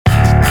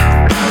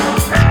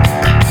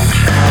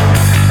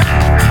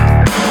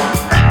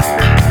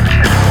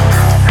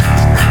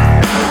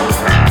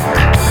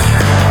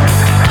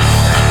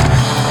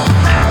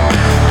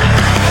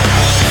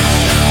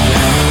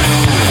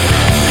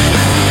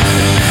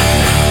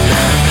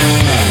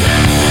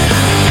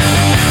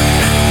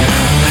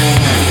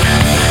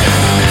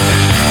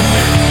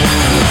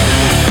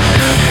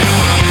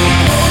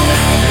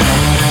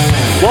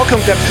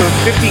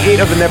episode 58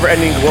 of the Never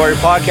Ending Glory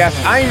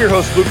podcast. I am your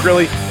host, Luke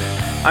Grilly.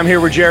 I'm here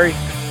with Jerry,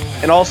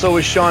 and also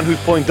with Sean, who's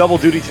pulling double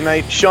duty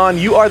tonight. Sean,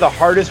 you are the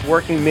hardest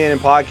working man in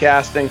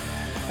podcasting.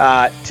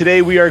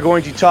 Today we are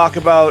going to talk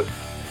about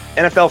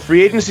NFL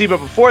free agency, but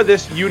before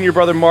this, you and your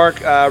brother Mark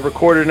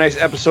recorded a nice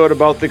episode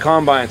about the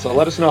Combine, so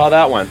let us know how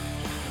that went.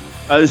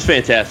 It was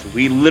fantastic.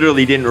 We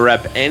literally didn't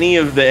rep any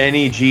of the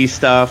NEG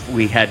stuff.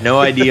 We had no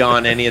idea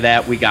on any of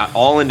that. We got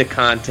all into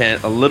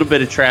content, a little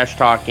bit of trash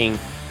talking.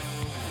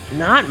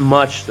 Not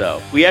much,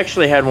 though. We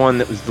actually had one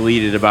that was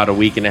deleted about a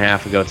week and a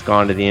half ago. It's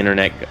gone to the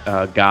internet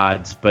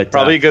gods. But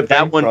probably a good thing.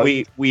 That one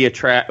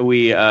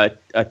we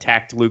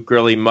attacked Luke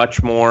Grilly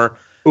much more.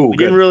 Ooh, we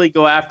didn't really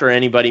go after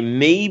anybody.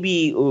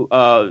 Maybe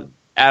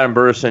Adam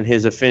Burson,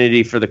 his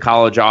affinity for the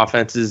college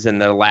offenses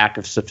and their lack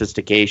of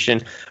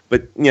sophistication.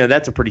 But,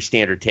 that's a pretty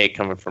standard take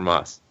coming from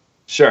us.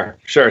 Sure.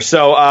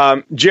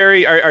 So,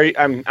 Jerry,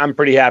 I'm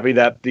pretty happy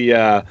that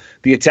the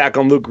attack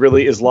on Luke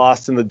really is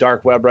lost in the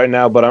dark web right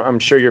now. But I'm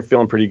sure you're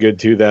feeling pretty good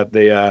too that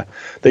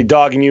they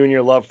dogging you and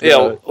your love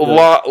for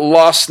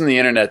lost in the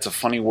internet's a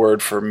funny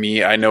word for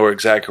me. I know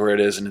exactly where it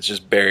is, and it's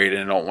just buried,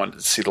 and I don't want it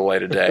to see the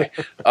light of day.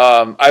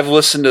 I've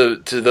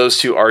listened to those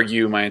two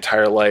argue my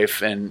entire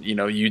life, and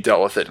you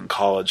dealt with it in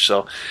college.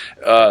 So,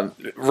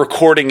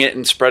 recording it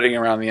and spreading it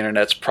around the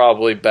internet's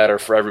probably better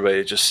for everybody.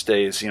 It just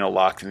stays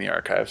locked in the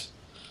archives.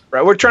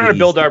 Right, we're trying to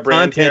build our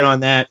brand.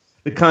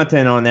 The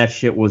content on that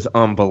shit was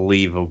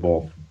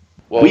unbelievable.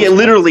 We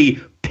literally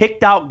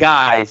picked out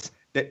guys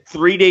that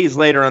 3 days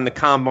later on the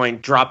Combine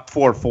dropped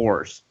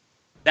 4.4s.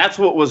 That's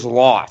what was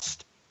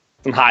lost.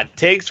 Some hot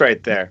takes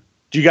right there.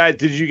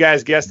 Did you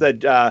guys guess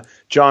that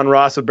John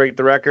Ross would break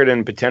the record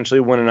and potentially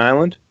win an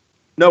island?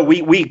 No,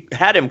 we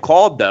had him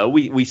called, though.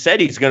 We said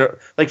he's going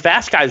to –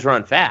 fast guys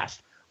run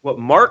fast. What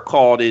Mark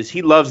called is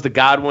he loves the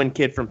Godwin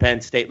kid from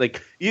Penn State.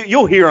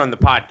 You'll hear on the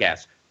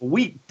podcast.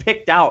 We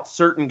picked out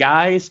certain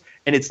guys,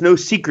 and it's no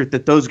secret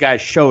that those guys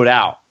showed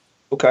out.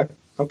 Okay.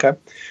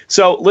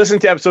 So listen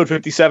to episode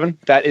 57.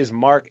 That is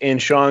Mark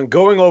and Sean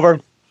going over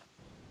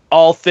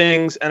all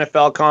things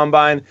NFL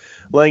Combine,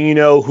 letting you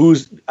know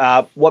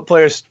what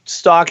players'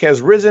 stock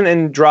has risen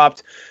and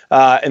dropped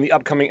in the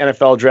upcoming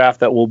NFL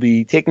draft that will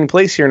be taking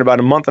place here in about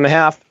a month and a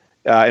half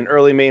in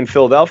early May in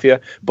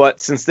Philadelphia.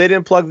 But since they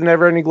didn't plug the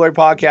Never Ending Glory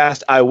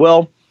podcast, I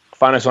will.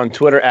 Find us on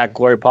Twitter at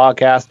Glory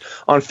Podcast.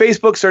 On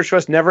Facebook, search for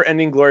us, Never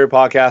Ending Glory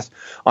Podcast.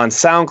 On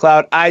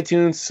SoundCloud,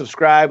 iTunes,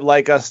 subscribe,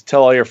 like us,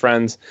 tell all your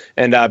friends,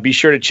 and be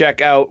sure to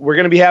check out. We're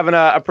going to be having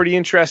a pretty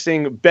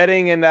interesting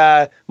betting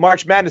and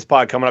March Madness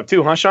pod coming up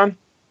too, huh, Sean?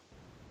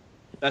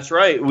 That's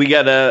right. We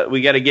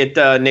gotta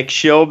get Nick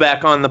Schill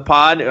back on the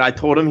pod. I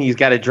told him he's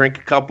got to drink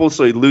a couple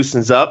so he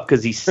loosens up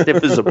because he's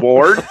stiff as a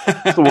board.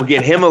 So we'll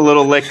get him a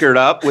little liquored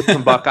up with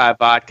some Buckeye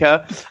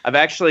vodka. I've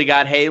actually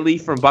got Haley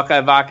from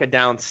Buckeye Vodka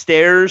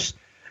downstairs.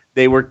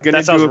 They were going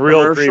to do a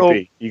real commercial.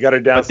 Creepy. You got her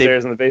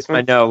downstairs in the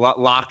basement? I know,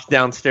 locked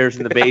downstairs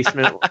in the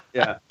basement.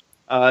 Yeah.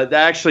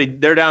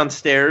 They're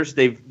downstairs.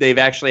 They've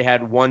actually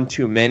had one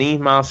too many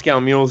Moscow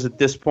Mules at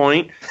this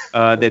point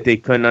that they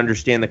couldn't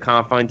understand the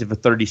confines of a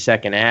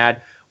 30-second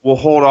ad. We'll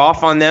hold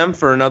off on them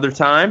for another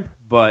time,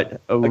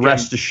 but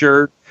rest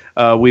assured,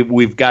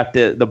 we've got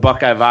the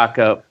Buckeye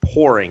Vodka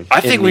pouring.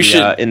 I think we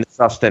should in the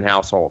Sustin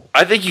household.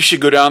 I think you should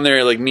go down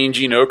there like me and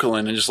Gene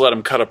Okerlund and just let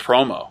him cut a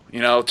promo.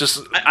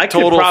 I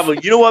could probably.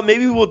 You know what?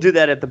 Maybe we'll do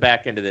that at the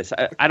back end of this.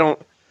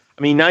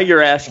 Now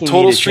you're asking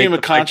total me to stream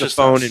take of the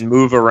microphone and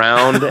move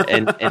around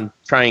and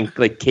try and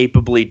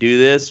capably do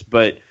this,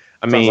 but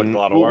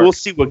we'll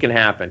see what can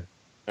happen.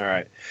 All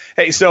right.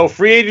 Hey, so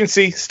free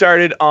agency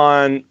started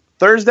on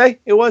Thursday.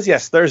 It was,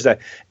 yes, Thursday.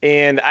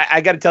 And I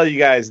got to tell you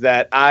guys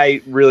that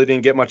I really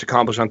didn't get much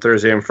accomplished on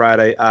Thursday and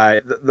Friday.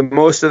 The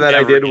most of that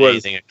I did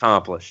was anything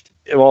accomplished.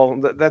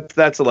 Well,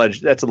 that's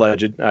alleged. That's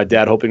alleged.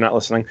 Dad, hope you're not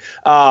listening.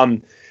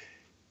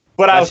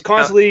 But I was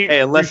constantly...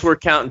 unless we're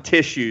counting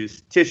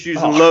tissues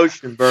and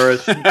lotion,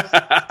 Burris.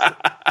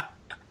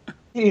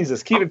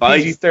 Jesus, keep it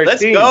PG-13.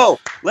 Let's go.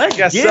 Let's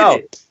get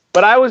it.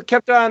 But I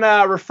kept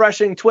on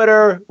refreshing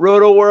Twitter,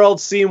 Roto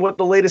World, seeing what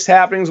the latest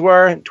happenings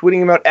were, and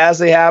tweeting them out as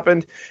they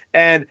happened.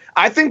 And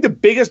I think the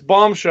biggest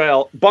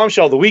bombshell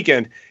of the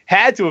weekend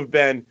had to have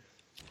been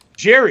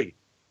Jerry.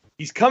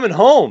 He's coming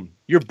home.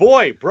 Your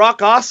boy, Brock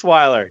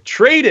Osweiler,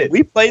 traded.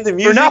 We played the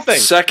music for nothing.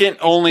 Second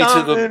only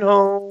to the...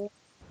 home.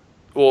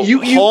 Well,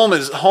 home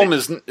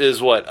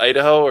is what,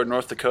 Idaho or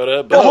North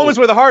Dakota? But home is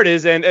where the heart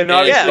is, and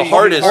the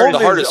heart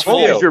is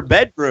home is your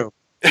bedroom.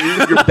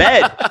 Your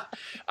bed.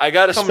 I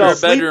got a spare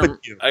bedroom.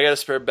 I got a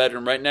spare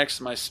bedroom right next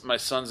to my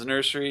son's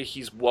nursery.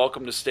 He's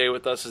welcome to stay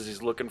with us as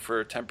he's looking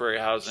for temporary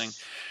housing.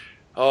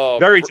 Oh,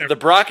 the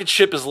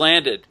Brocketship has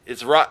landed. The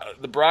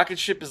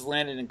Brocketship has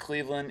landed in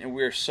Cleveland, and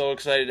we are so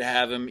excited to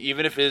have him,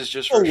 even if it is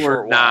just for a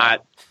short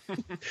while.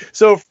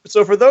 So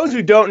for those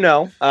who don't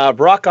know,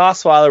 Brock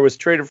Osweiler was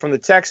traded from the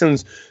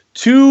Texans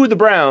to the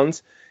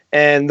Browns,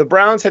 and the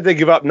Browns had to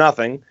give up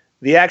nothing.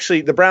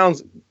 The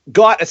Browns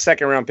got a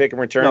second-round pick in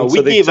return. No,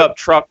 we gave up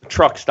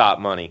truck stop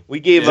money.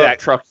 We gave up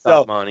truck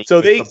stop money. So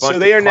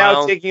they are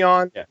now taking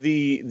on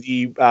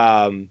the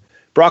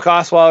Brock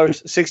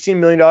Osweiler's $16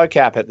 million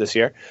cap hit this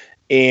year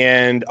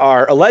and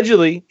are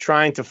allegedly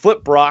trying to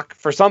flip Brock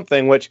for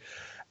something, which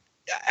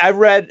I've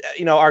read,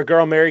 our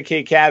girl Mary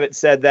Kay Cabot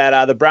said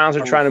that the Browns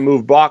are trying to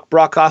move Brock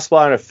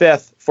Osweiler in a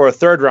fifth for a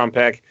third-round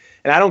pick.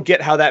 And I don't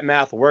get how that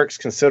math works,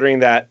 considering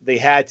that they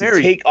had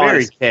to take on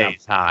Mary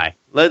Kay's high.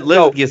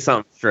 Let's get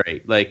something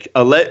straight. Like,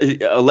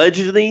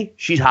 allegedly,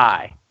 she's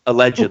high.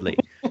 Allegedly.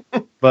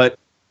 But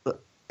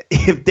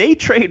if they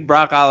trade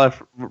Brock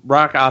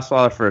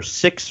Osweiler for a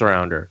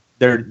sixth-rounder,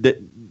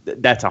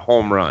 that's a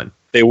home run.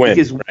 They win.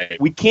 Because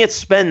we can't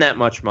spend that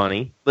much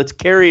money. Let's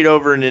carry it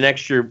over into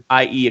next year,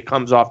 i.e. it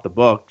comes off the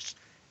books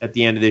at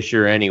the end of this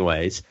year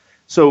anyways.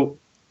 So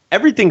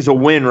everything's a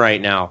win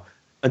right now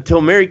until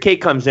Mary Kay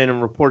comes in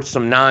and reports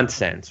some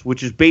nonsense,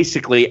 which is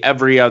basically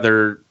every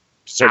other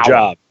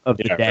job of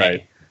the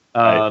day.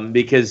 Right.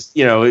 Because,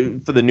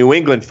 for the New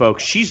England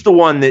folks, she's the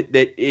one that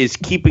is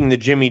keeping the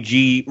Jimmy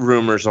G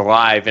rumors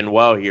alive and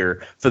well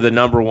here for the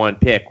number one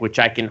pick, which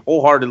I can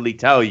wholeheartedly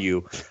tell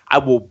you, I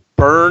will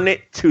burn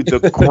it to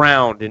the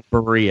ground in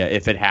Berea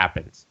if it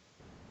happens.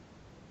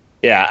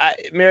 Yeah,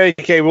 Mary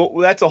Kay, well,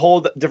 that's a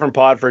whole different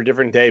pod for a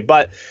different day.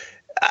 But,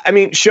 I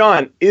mean,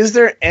 Sean, is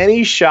there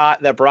any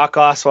shot that Brock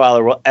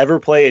Osweiler will ever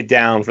play it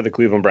down for the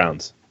Cleveland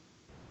Browns?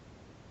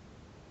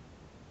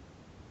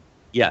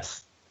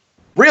 Yes.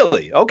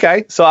 Really?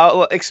 Okay. So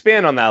I'll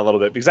expand on that a little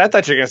bit, because I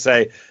thought you were going to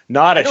say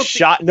no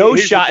shot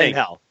in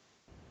hell.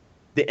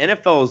 The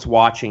NFL is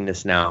watching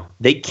this now.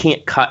 They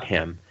can't cut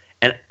him.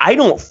 And I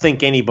don't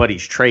think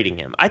anybody's trading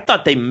him. I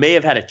thought they may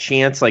have had a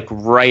chance like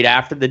right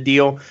after the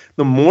deal.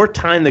 The more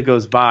time that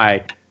goes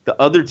by, the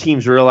other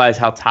teams realize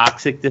how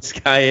toxic this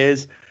guy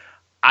is.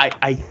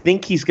 I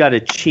think he's got a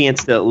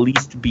chance to at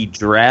least be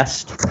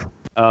dressed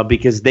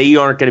because they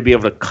aren't going to be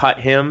able to cut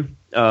him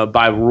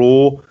by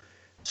rule.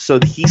 So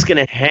he's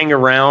going to hang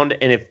around.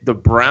 And if the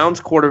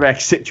Browns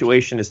quarterback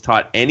situation has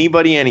taught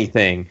anybody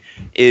anything,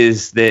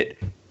 is that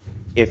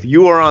if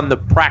you are on the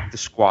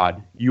practice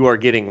squad, you are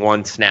getting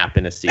one snap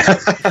in a season.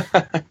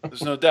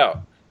 There's no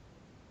doubt.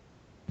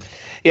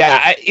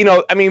 Yeah,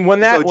 when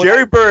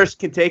Jerry Burris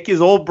can take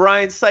his old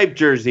Brian Sipe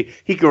jersey,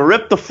 he can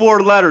rip the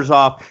 4 letters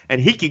off,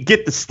 and he can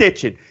get the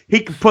stitching.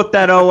 He can put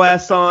that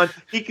OS on,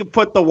 he can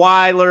put the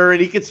Weiler,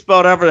 and he can spell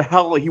whatever the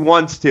hell he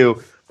wants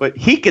to. But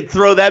he could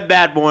throw that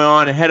bad boy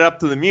on and head up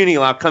to the Muni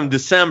lot come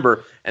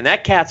December, and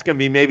that cat's going to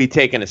be maybe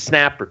taking a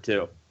snap or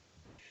two.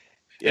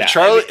 Yeah,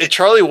 if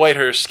Charlie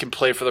Whitehurst can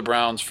play for the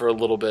Browns for a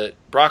little bit,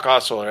 Brock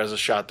Osweiler has a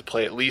shot to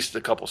play at least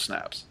a couple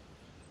snaps.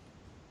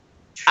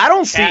 I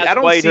don't see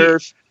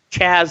Whitehurst,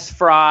 Chaz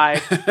Fry,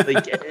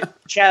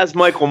 Chaz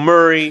Michael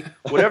Murray,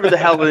 whatever the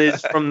hell it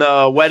is from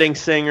the Wedding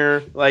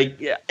Singer.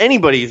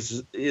 Anybody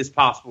is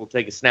possible to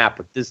take a snap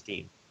with this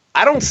team.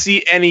 I don't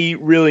see any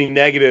really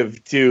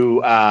negative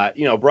to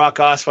Brock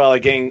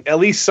Osweiler getting at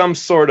least some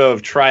sort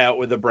of tryout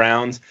with the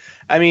Browns.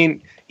 I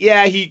mean,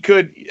 yeah, he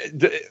could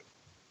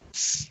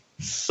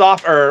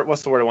suck and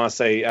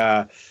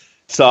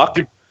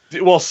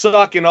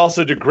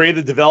also degrade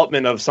the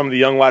development of some of the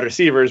young wide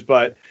receivers.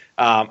 But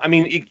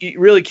it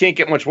really can't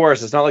get much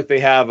worse. It's not like they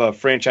have a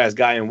franchise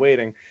guy in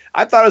waiting.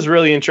 I thought it was a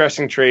really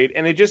interesting trade,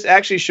 and it just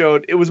actually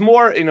showed it was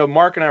more.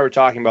 Mark and I were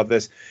talking about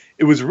this.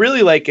 It was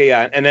really like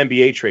an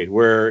NBA trade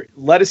where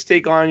let us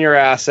take on your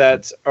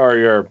assets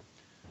or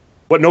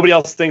what nobody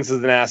else thinks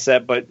is an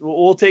asset, but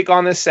we'll take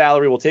on this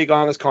salary, we'll take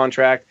on this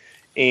contract,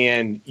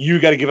 and you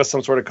got to give us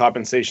some sort of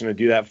compensation to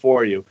do that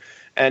for you.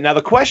 And now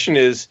the question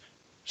is,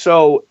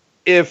 so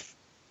if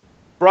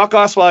Brock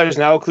Osweiler is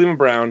now a Cleveland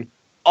Brown,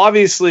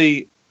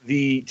 obviously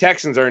the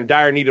Texans are in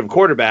dire need of a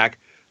quarterback,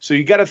 so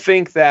you got to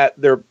think that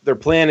their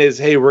plan is,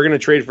 hey, we're going to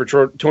trade for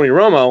Tony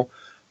Romo.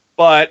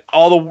 But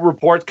all the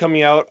reports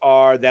coming out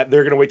are that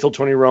they're going to wait till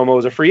Tony Romo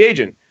is a free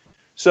agent.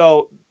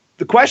 So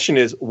the question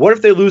is, what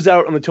if they lose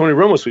out on the Tony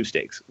Romo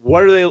sweepstakes?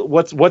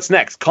 What's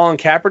next? Colin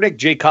Kaepernick,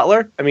 Jay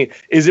Cutler? I mean,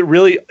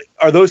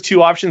 are those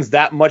two options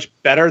that much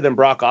better than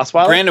Brock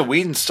Osweiler? Brandon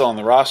Whedon's still on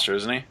the roster,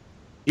 isn't he?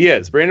 He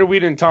is. Brandon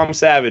Whedon and Tom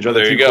Savage are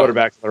the two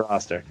quarterbacks on the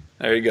roster.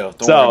 There you go.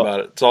 Don't worry about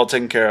it. It's all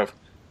taken care of.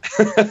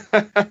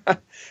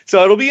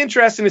 So it'll be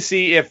interesting to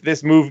see if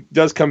this move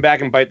does come back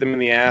and bite them in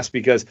the ass,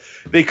 because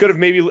they could have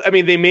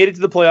they made it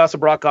to the playoffs with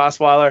Brock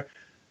Osweiler.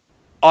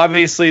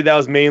 Obviously, that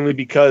was mainly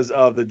because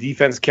of the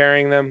defense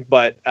carrying them,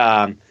 but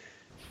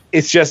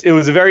it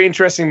was a very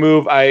interesting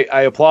move.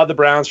 I applaud the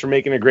Browns for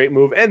making a great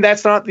move, and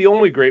that's not the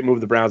only great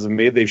move the Browns have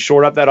made. They've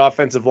shored up that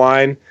offensive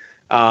line.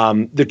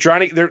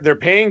 They're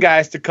paying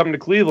guys to come to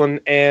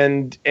Cleveland,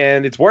 and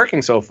it's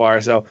working so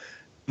far. So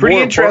pretty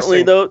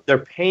interesting. Though, they're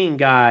paying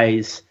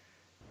guys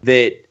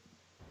that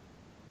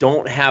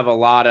don't have a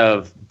lot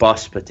of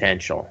bust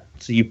potential.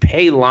 So you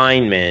pay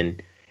linemen,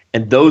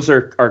 and those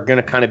are going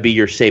to kind of be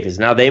your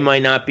safest. Now, they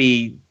might not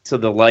be to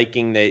the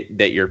liking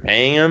that you're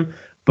paying them,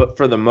 but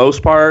for the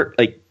most part,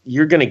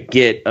 you're going to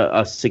get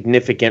a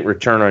significant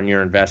return on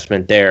your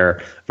investment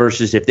there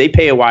versus if they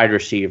pay a wide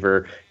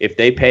receiver, if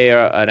they pay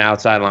an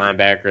outside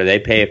linebacker, they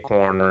pay a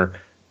corner.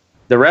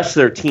 The rest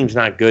of their team's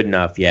not good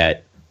enough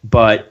yet,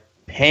 but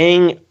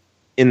paying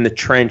in the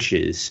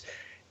trenches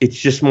it's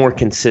just more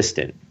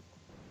consistent.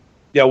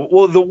 Yeah,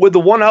 well, the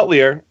one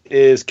outlier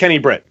is Kenny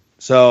Britt.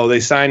 So they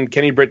signed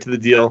Kenny Britt to the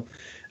deal.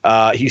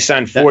 He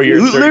signed 4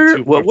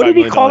 years. What did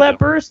he call that,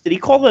 Burris? Did he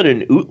call that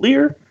an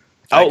outlier?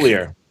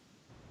 Outlier.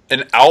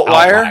 An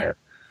outlier?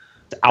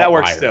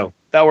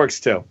 That works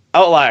too.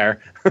 Outlier.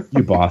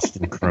 You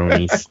Boston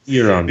cronies.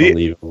 You're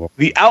unbelievable.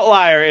 The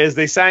outlier is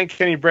they signed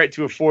Kenny Britt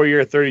to a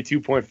 4-year,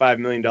 $32.5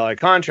 million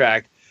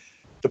contract.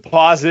 The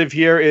positive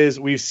here is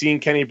we've seen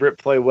Kenny Britt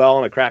play well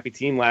on a crappy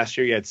team last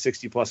year. He had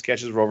 60-plus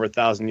catches for over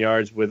 1,000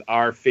 yards with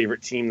our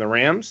favorite team, the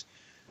Rams.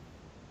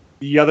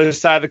 The other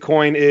side of the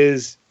coin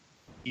is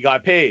he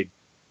got paid.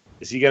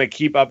 Is he going to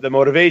keep up the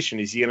motivation?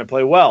 Is he going to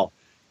play well?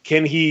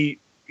 Can he,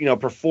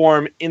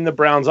 perform in the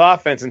Browns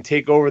offense and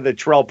take over the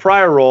Terrell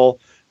Pryor role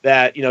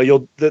that,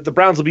 the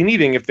Browns will be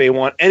needing if they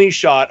want any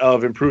shot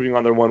of improving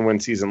on their 1-win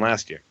season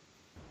last year?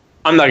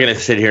 I'm not going to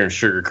sit here and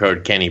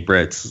sugarcoat Kenny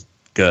Britt's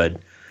good.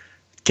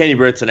 Kenny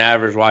Britt's an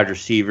average wide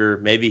receiver.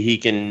 Maybe he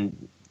can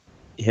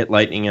hit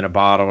lightning in a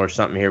bottle or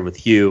something here with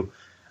Hugh.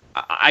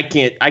 I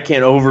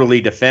can't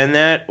overly defend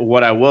that.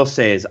 What I will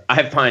say is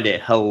I find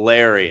it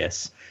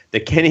hilarious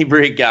that Kenny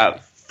Britt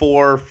got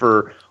 4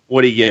 for,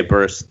 what did he get,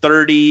 Burris?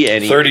 30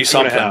 and 30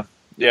 something.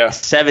 Yeah.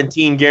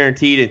 17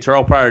 guaranteed, and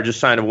Terrell Pryor just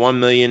signed a $1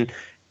 million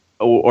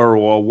or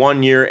a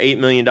 1 year, $8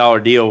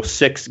 million deal,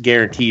 6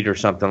 guaranteed or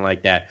something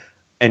like that.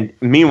 And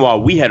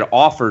meanwhile, we had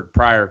offered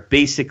Pryor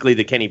basically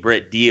the Kenny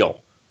Britt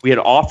deal. We had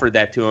offered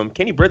that to him.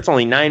 Kenny Britt's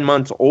only 9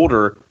 months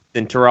older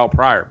than Terrell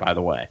Pryor, by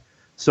the way.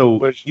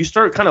 So you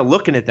start kind of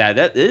looking at that.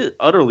 That is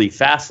utterly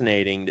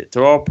fascinating that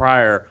Terrell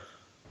Pryor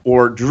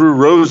or Drew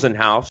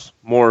Rosenhaus,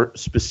 more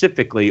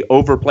specifically,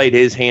 overplayed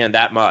his hand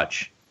that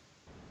much.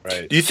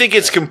 Right. Do you think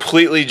it's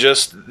completely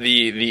just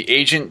the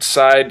agent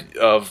side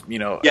of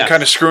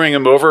kind of screwing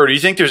him over, or do you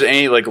think there's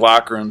any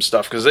locker room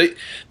stuff? Because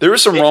there were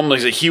some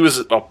rumblings that he was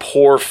a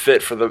poor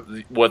fit for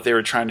what they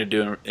were trying to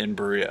do in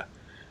Berea.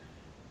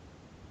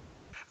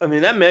 I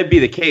mean, that may be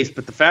the case,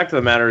 but the fact of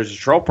the matter is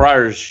Terrell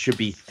Pryor should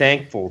be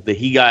thankful that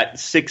he got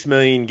 $6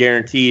 million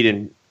guaranteed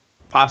and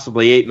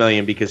possibly $8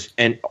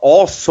 million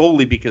all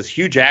solely because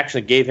Hugh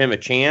Jackson gave him a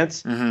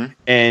chance,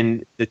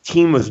 and the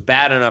team was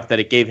bad enough that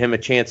it gave him a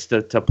chance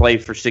to play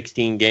for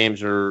 16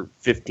 games or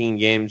 15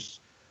 games,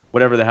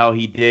 whatever the hell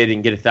he did,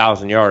 and get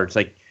 1,000 yards.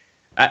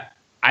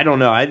 I don't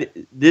know.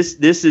 This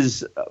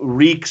is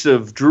reeks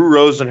of Drew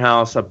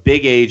Rosenhaus, a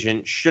big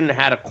agent. Shouldn't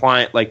have had a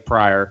client like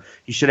Pryor.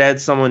 He should have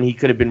had someone he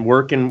could have been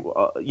working,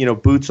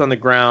 boots on the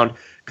ground,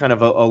 kind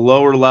of a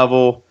lower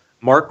level.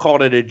 Mark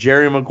called it a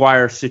Jerry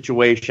Maguire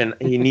situation.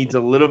 He needs a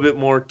little bit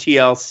more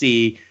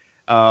TLC.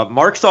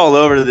 Mark's all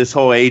over this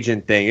whole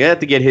agent thing. You have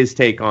to get his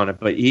take on it,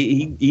 but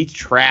he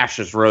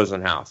trashes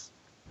Rosenhaus.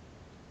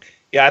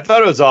 Yeah, I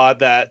thought it was odd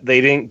that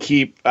they didn't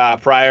keep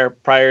Pryor.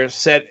 Pryor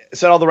said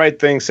all the right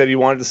things, said he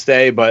wanted to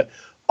stay, but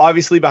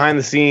obviously behind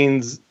the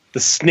scenes, the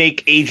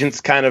snake agents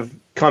kind of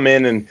come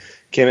in and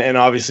can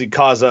obviously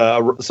cause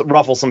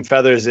ruffle some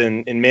feathers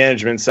in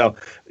management. So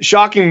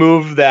shocking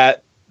move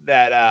that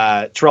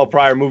Terrell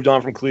Pryor moved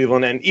on from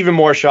Cleveland, and even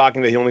more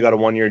shocking that he only got a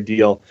 1-year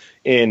deal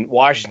in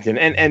Washington.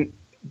 And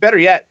better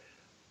yet,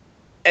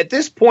 at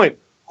this point,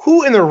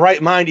 who in their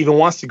right mind even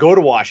wants to go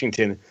to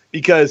Washington?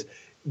 Because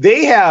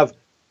they have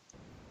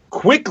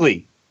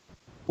quickly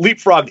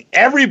leapfrogged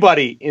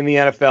everybody in the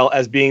NFL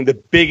as being the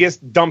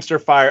biggest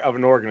dumpster fire of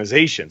an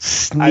organization.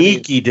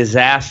 Sneaky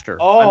disaster.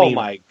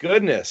 My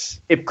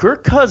goodness. If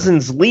Kirk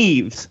Cousins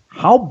leaves,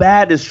 how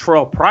bad does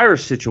Terrell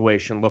Pryor's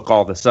situation look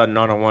all of a sudden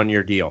on a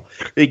 1-year deal?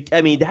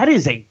 That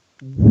is a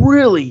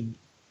really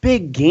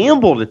big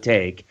gamble to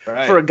take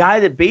for a guy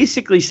that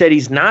basically said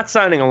he's not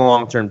signing a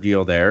long-term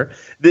deal there.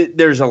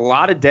 There's a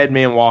lot of dead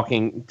man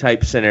walking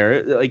type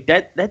scenario.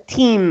 That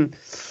team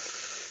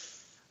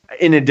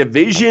in a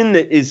division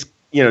that is,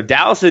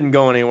 Dallas didn't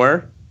go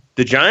anywhere.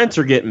 The Giants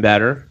are getting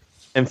better.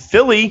 And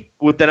Philly,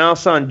 with the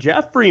Alshon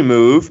Jeffrey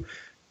move,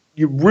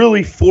 you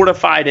really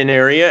fortified an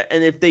area.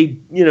 And if they,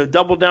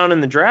 double down in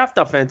the draft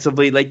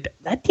offensively,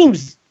 that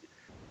team's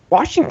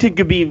Washington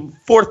could be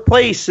 4th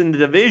place in the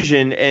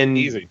division. And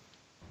easy.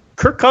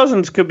 Kirk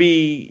Cousins could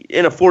be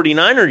in a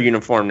 49er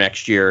uniform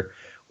next year.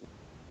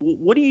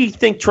 What do you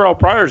think Terrell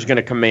Pryor is going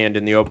to command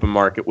in the open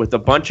market with a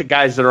bunch of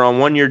guys that are on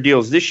 1-year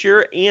deals this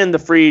year and the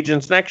free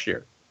agents next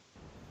year?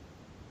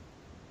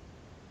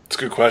 It's a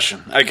good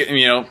question.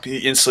 He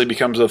instantly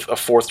becomes a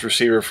 4th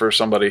receiver for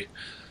somebody,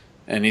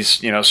 and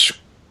he's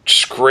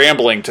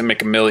scrambling to make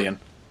 $1 million.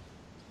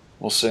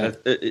 We'll see.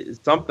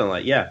 Something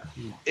like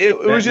It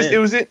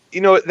was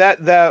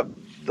that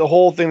the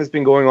whole thing that's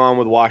been going on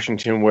with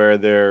Washington, where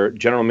their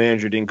general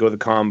manager didn't go to the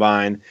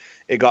combine.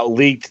 It got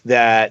leaked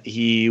that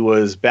he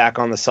was back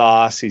on the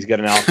sauce. He's got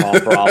an alcohol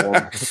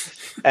problem.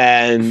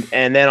 And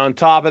then on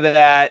top of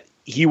that,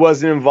 he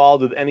wasn't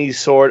involved with any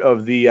sort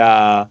of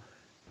the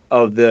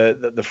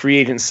free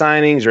agent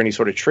signings or any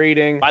sort of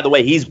trading. By the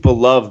way, he's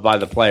beloved by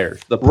the players.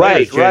 The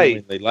players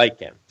genuinely like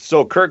him.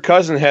 So Kirk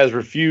Cousins has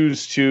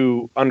refused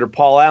to, under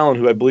Paul Allen,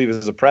 who I believe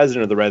is the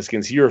president of the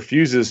Redskins, he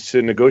refuses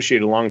to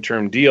negotiate a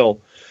long-term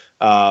deal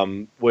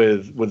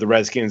with the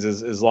Redskins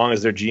as long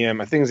as their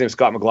GM, I think his name's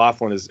Scott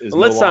McLaughlin, is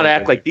let's not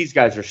act like these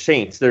guys are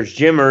saints. There's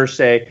Jim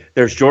Irsay,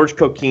 there's George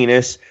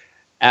Kokinis.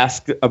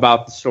 Ask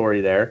about the story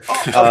there.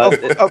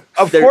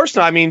 Of course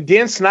not. I mean,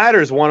 Dan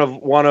Snyder is one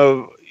of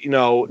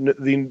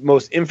the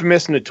most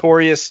infamous,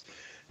 notorious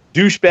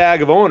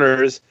douchebag of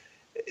owners.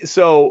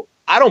 So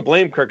I don't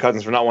blame Kirk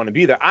Cousins for not wanting to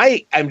be there.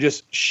 I'm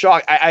just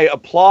shocked. I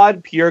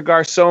applaud Pierre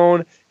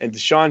Garçon and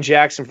Deshaun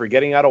Jackson for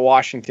getting out of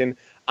Washington.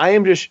 I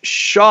am just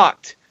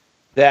shocked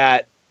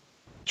that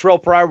Terrell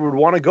Pryor would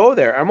want to go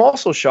there. I'm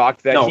also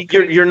shocked that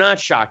you're not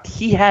shocked.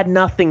 He had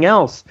nothing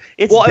else.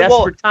 It's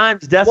desperate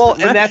times,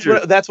 desperate and that's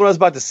what I was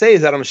about to say,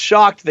 is that I'm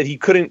shocked that he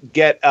couldn't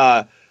get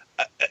a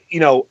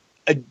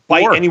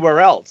bite anywhere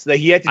else. That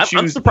he had to choose.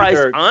 I'm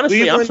surprised. Honestly,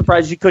 Cleveland. I'm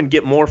surprised he couldn't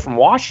get more from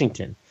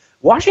Washington.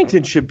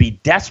 Washington should be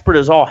desperate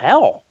as all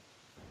hell.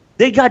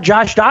 They got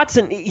Josh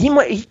Dotson.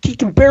 He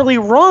can barely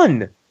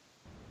run.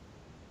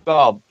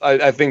 Well,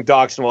 I think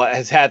Dotson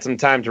has had some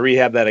time to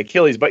rehab that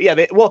Achilles. But yeah,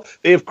 they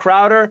have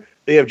Crowder.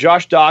 They have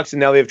Josh Dotson,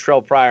 now they have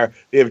Terrell Pryor.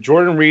 They have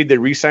Jordan Reed. They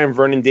re-signed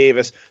Vernon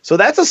Davis. So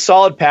that's a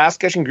solid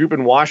pass-catching group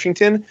in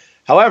Washington.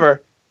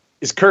 However,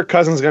 is Kirk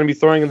Cousins going to be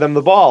throwing them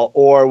the ball,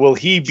 or will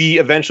he be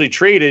eventually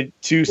traded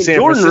to San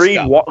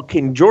Francisco?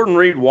 Can Jordan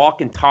Reed walk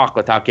and talk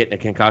without getting a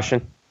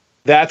concussion?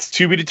 That's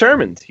to be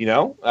determined.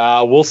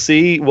 We'll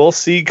see. We'll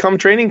see come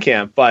training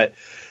camp. But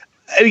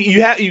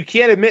you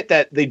can't admit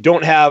that they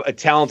don't have a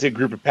talented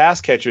group of pass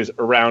catchers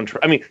around.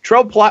 I mean,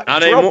 Terrell Pryor,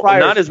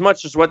 not as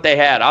much as what they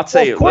had. I'll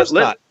tell you. Of course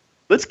not.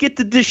 Let's get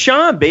to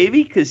Deshaun,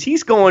 baby, because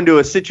he's going to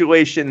a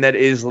situation that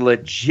is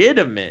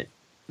legitimate.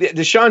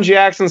 Deshaun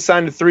Jackson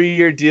signed a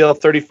 3-year deal,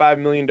 $35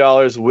 million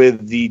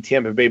with the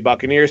Tampa Bay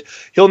Buccaneers.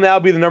 He'll now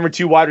be the number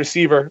 2 wide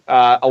receiver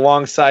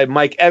alongside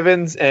Mike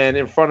Evans and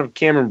in front of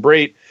Cameron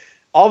Brate.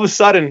 All of a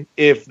sudden,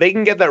 if they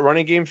can get that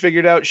running game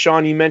figured out,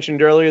 Sean, you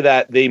mentioned earlier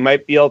that they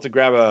might be able to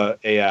grab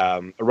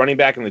a running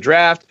back in the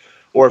draft,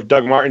 or if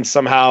Doug Martin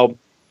somehow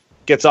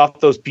gets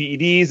off those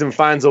PEDs and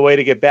finds a way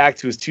to get back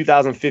to his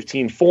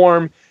 2015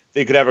 form,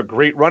 they could have a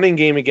great running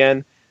game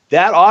again.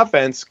 That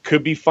offense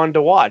could be fun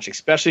to watch,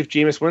 especially if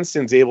Jameis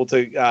Winston's able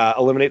to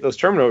eliminate those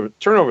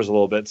turnovers a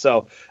little bit.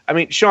 So, I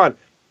mean, Sean,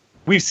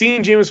 we've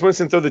seen Jameis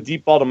Winston throw the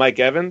deep ball to Mike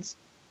Evans.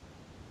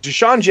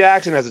 Deshaun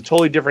Jackson has a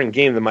totally different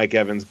game than Mike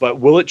Evans, but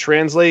will it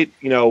translate,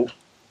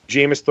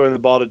 Jameis throwing the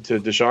ball to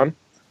Deshaun?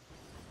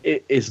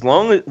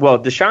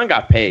 Deshaun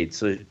got paid,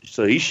 so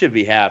he should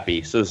be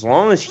happy. So as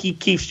long as he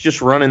keeps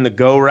just running the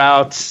go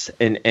routes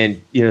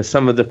and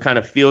some of the kind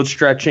of field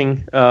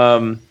stretching,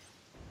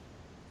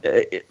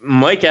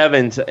 Mike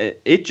Evans,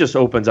 it just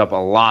opens up a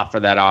lot for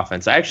that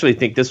offense. I actually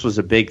think this was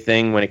a big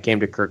thing when it came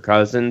to Kirk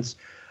Cousins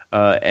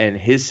and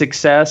his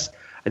success.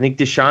 I think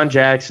Deshaun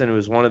Jackson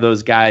was one of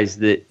those guys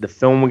that the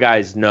film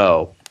guys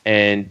know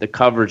and the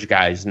coverage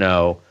guys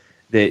know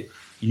that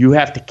you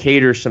have to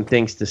cater some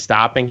things to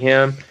stopping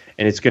him,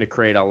 and it's going to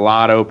create a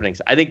lot of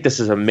openings. I think this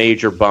is a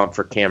major bump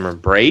for Cameron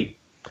Brate.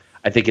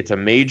 I think it's a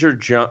major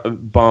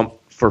bump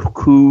for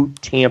who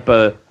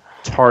Tampa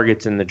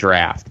targets in the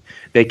draft.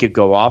 They could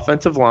go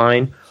offensive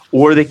line,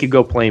 or they could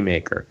go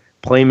playmaker.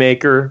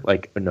 Playmaker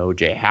like an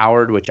O.J.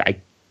 Howard, which I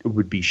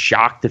would be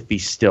shocked if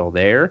he's still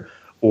there,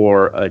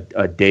 or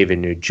a David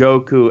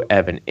Njoku,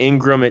 Evan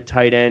Ingram at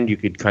tight end. You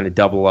could kind of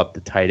double up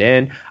the tight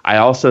end. I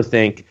also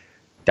think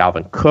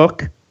Dalvin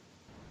Cook,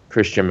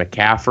 Christian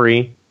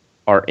McCaffrey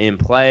are in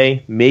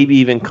play. Maybe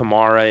even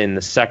Kamara in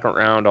the second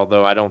round,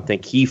 although I don't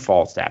think he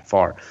falls that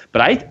far.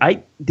 But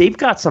they've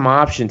got some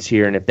options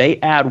here, and if they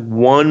add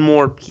one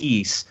more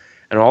piece,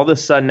 and all of a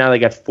sudden now they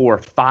got 4 or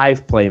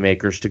 5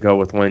 playmakers to go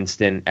with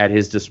Winston at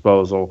his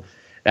disposal,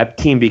 that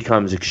team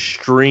becomes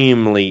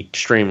extremely,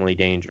 extremely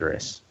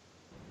dangerous.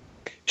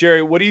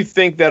 Jerry, what do you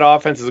think that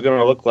offense is going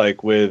to look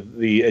like with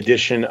the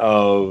addition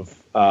of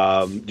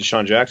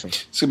Deshaun Jackson?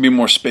 It's going to be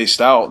more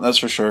spaced out, that's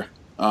for sure.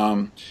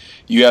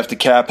 You have to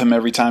cap him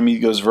every time he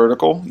goes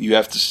vertical. You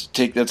have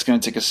to that's going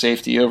to take a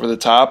safety over the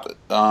top.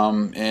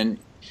 And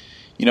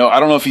I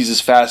don't know if he's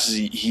as fast as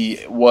he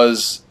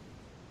was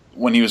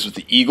when he was with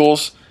the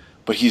Eagles,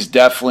 but he's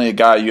definitely a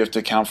guy you have to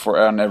account for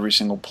on every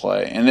single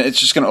play. And it's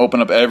just going to open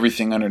up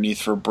everything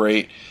underneath for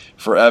Brate,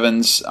 for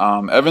Evans.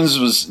 Evans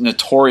was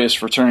notorious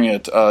for turning a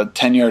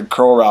 10-yard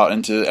curl route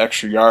into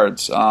extra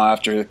yards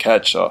after the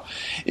catch. So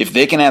if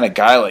they can add a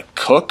guy like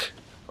Cook,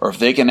 or if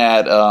they can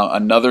add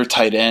another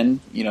tight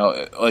end,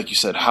 like you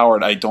said,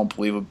 Howard, I don't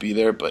believe would be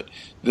there, but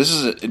this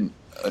is an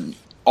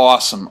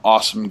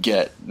awesome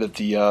get that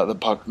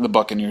the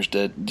Buccaneers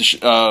did.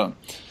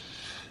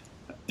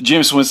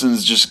 Jameis Winston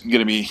is just going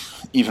to be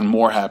even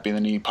more happy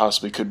than he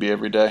possibly could be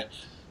every day.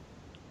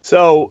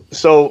 So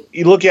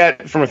you look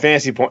at it from a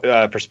fantasy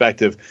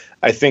perspective,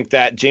 I think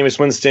that Jameis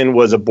Winston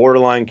was a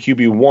borderline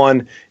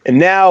QB1, and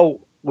now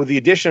with the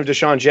addition of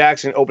Deshaun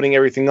Jackson opening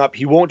everything up,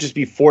 he won't just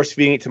be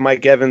force-feeding it to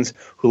Mike Evans,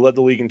 who led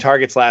the league in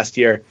targets last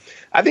year.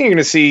 I think you're going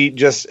to see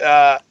just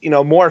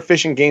more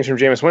efficient games from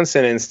Jameis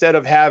Winston. And instead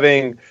of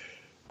having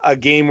a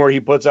game where he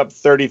puts up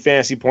 30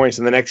 fantasy points,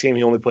 and the next game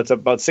he only puts up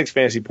about 6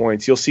 fantasy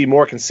points. You'll see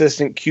more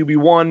consistent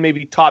QB1,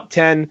 maybe top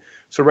 10,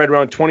 so right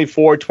around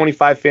 24,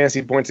 25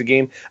 fantasy points a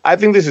game. I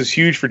think this is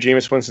huge for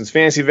Jameis Winston's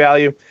fantasy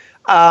value.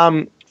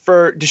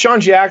 For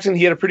Deshaun Jackson,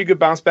 he had a pretty good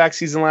bounce-back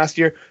season last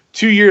year.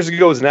 2 years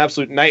ago was an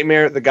absolute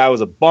nightmare. The guy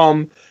was a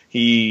bum.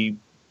 He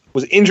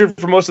was injured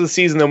for most of the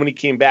season. Then when he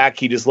came back,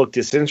 he just looked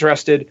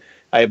disinterested.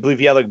 I believe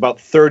he had like about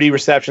 30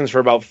 receptions for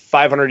about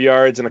 500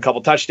 yards and a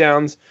couple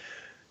touchdowns.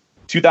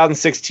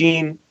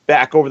 2016,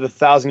 back over the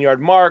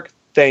 1,000-yard mark,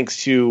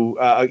 thanks to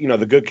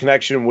the good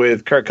connection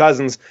with Kirk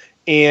Cousins.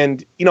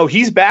 And,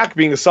 he's back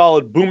being a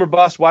solid boom or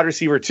bust wide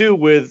receiver too,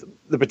 with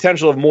the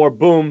potential of more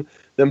boom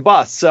than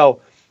bust.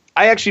 So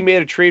I actually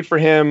made a trade for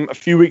him a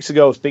few weeks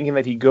ago, thinking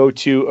that he'd go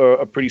to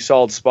a pretty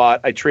solid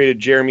spot. I traded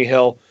Jeremy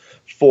Hill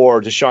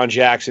for Deshaun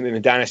Jackson in a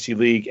dynasty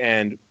league,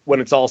 and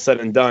when it's all said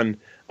and done,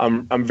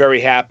 I'm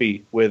very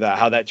happy with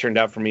how that turned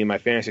out for me in my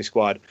fantasy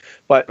squad.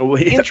 But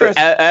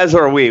as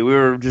are we. We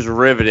were just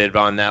riveted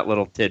on that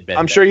little tidbit.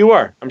 I'm sure you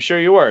were.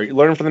 You're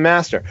learning from the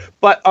master.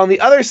 But on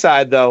the other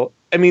side, though,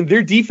 I mean,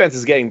 their defense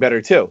is getting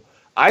better too.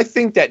 I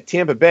think that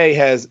Tampa Bay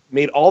has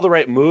made all the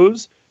right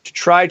moves to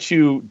try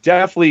to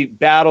definitely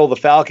battle the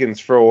Falcons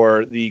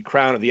for the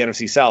crown of the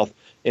NFC South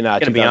in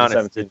 2017. To be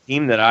honest, the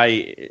team that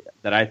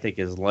I think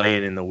is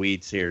laying in the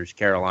weeds here is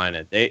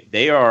Carolina.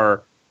 They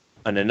are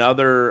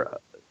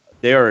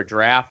a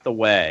draft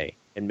away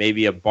and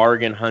maybe a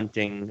bargain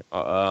hunting.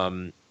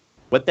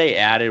 What they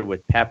added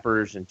with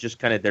Peppers and just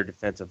kind of their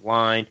defensive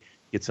line,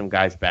 get some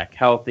guys back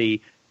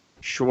healthy,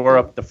 shore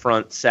up the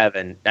front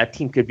seven. That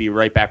team could be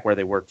right back where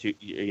they were a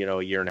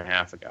year and a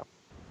half ago.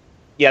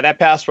 Yeah, that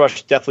pass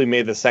rush definitely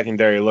made the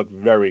secondary look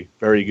very,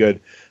 very good.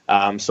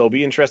 So it'll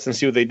be interesting to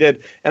see what they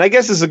did. And I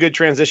guess this is a good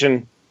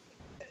transition,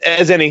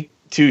 as any,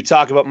 to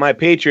talk about my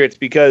Patriots,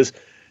 because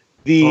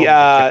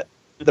the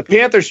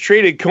Panthers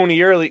traded Coney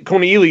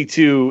Ely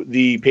to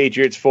the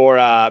Patriots for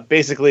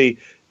basically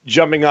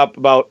jumping up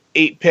about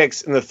 8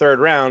 picks in the third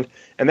round.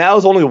 And that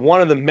was only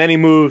one of the many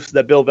moves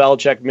that Bill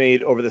Belichick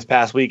made over this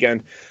past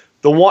weekend.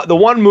 The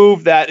one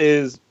move that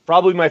is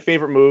probably my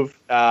favorite move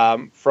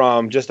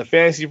from just a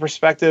fantasy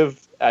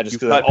perspective, just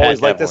because I've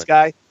always liked this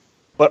guy.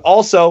 But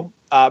also,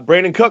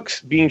 Brandon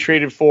Cooks being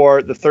traded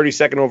for the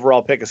 32nd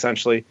overall pick,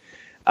 essentially.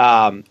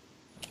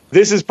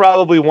 This is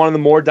probably one of the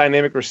more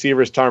dynamic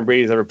receivers Tom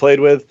Brady's ever played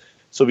with.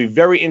 So it'll be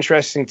very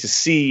interesting to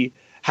see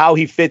how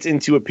he fits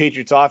into a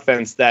Patriots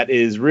offense that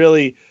is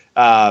really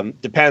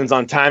depends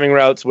on timing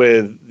routes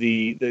with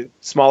the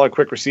smaller,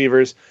 quick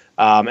receivers,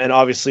 and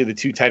obviously the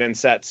 2 tight end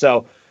sets.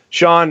 So,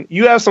 Sean,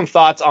 you have some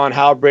thoughts on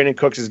how Brandon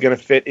Cooks is going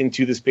to fit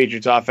into this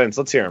Patriots offense.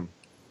 Let's hear him.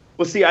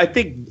 Well, see, I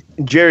think,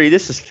 Jerry,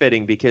 this is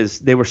fitting because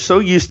they were so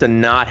used to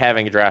not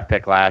having a draft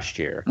pick last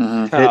year.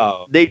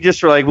 Mm-hmm. They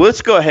just were like, well,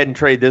 let's go ahead and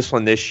trade this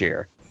one this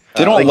year.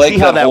 They don't like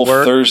that whole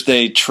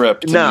Thursday trip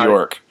to New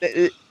York.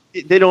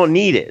 They don't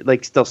need it.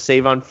 Like, they'll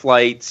save on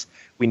flights.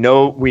 We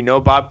know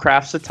Bob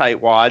Kraft's a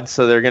tightwad,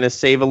 so they're going to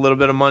save a little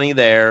bit of money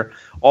there.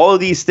 All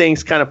of these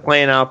things kind of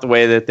playing out the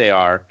way that they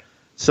are.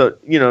 So,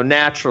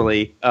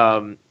 naturally,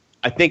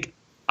 I think,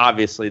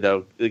 obviously,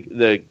 though,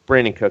 the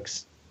Brandon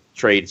Cooks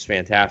trade is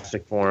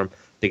fantastic for him. I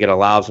think it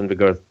allows them to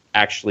go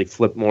actually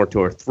flip more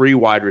to a 3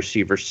 wide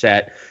receiver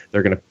set.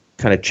 They're going to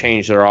kind of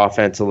change their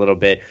offense a little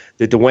bit.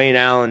 The Dwayne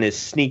Allen is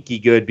sneaky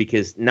good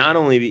because not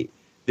only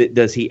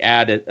does he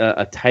add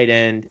a tight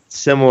end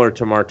similar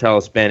to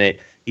Martellus Bennett,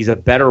 he's a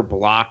better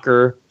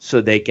blocker,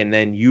 so they can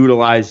then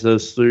utilize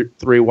those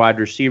 3 wide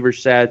receiver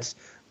sets,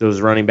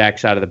 those running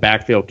backs out of the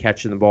backfield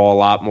catching the ball a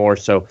lot more.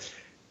 So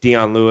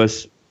Deion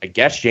Lewis, I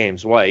guess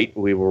James White,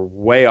 we were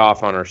way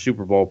off on our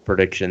Super Bowl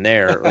prediction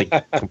there, like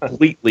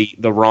completely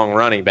the wrong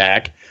running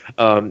back.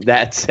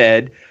 That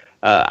said,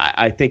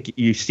 I think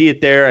you see it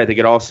there. I think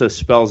it also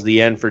spells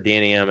the end for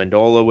Danny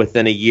Amendola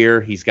within a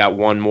year. He's got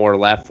one more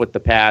left with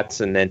the Pats,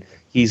 and then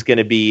he's going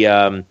to be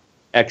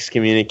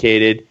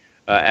excommunicated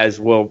as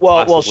well.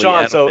 Well,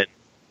 Sean, so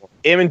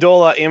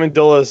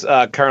Amendola's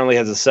currently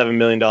has a $7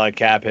 million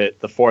cap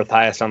hit, the 4th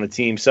highest on the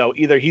team. So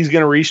either he's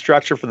going to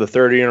restructure for the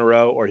 3rd year in a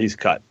row, or he's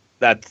cut.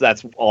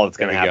 That's all that's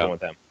going to happen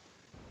with him.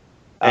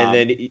 And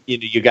then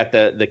you got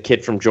the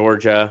kid from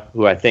Georgia,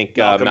 who I think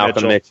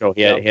Malcolm Mitchell.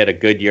 He had a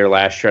good year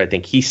last year. I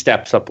think he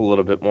steps up a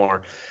little bit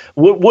more.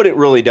 What it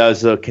really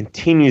does, though,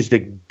 continues to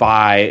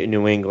buy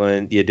New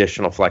England the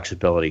additional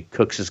flexibility.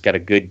 Cooks has got a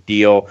good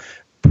deal,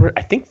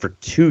 I think, for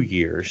 2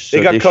 years.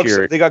 They got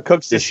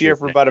Cooks this year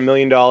for about $1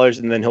 million,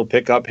 and then he'll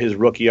pick up his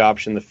rookie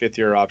option, the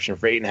 5th-year option,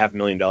 for $8.5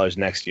 million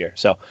next year.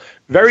 So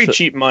very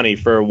cheap money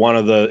for one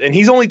of the – and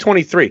he's only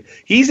 23.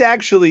 He's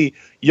actually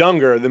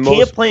younger than most.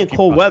 Can't play in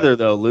cold weather,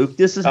 though, Luke.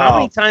 This is how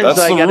many times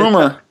I got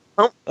rumor.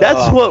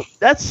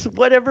 That's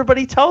what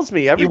everybody tells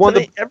me.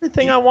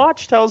 Everything I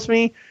watch tells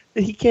me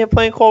that he can't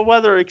play in cold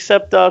weather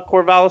except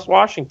Corvallis,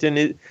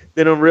 Washington.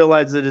 They don't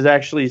realize that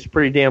it's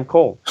pretty damn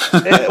cold.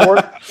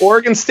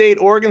 Oregon State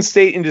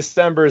in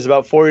December is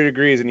about 40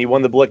 degrees, and he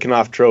won the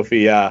Blickenoff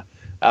Trophy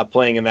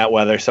playing in that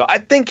weather. So I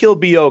think he'll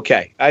be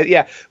okay.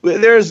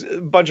 There's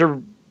a bunch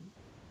of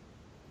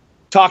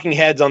talking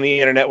heads on the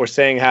internet were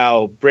saying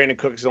how Brandon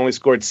Cooks has only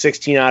scored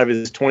 16 out of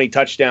his 20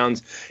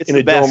 touchdowns in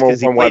the dome or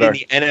warm weather.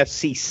 He played in the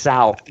NFC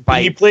South.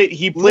 He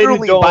played literally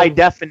in the dome. By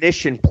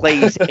definition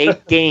plays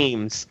 8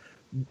 games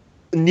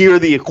near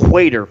the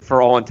equator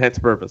for all intents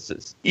and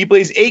purposes. He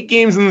plays 8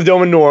 games in the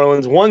dome in New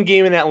Orleans, 1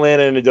 game in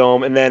Atlanta in the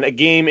dome, and then a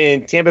game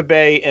in Tampa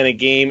Bay and a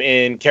game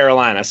in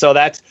Carolina. So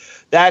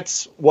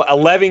that's what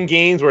 11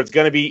 games where it's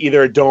going to be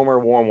either a dome or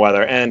warm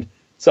weather. And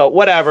so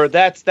whatever,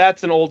 that's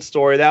an old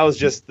story. That was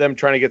just them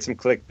trying to get some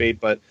clickbait,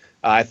 but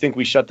I think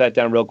we shut that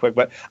down real quick.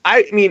 But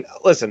I mean,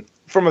 listen,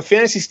 from a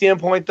fantasy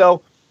standpoint,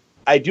 though,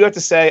 I do have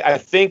to say I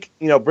think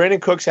Brandon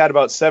Cooks had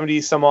about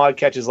 70 some odd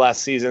catches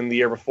last season, the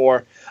year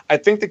before. I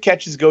think the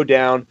catches go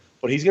down,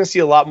 but he's going to see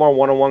a lot more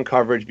one-on-one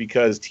coverage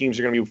because teams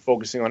are going to be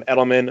focusing on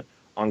Edelman,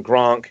 on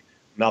Gronk,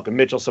 Malcolm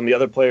Mitchell, some of the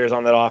other players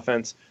on that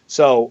offense.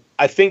 So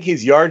I think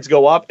his yards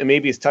go up and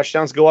maybe his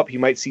touchdowns go up. He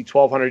might see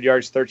 1,200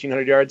 yards,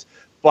 1,300 yards,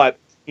 but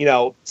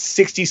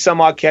 60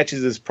 some odd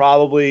catches is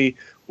probably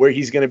where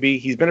he's going to be.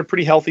 He's been a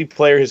pretty healthy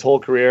player his whole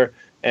career,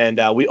 and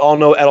we all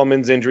know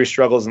Edelman's injury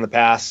struggles in the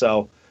past.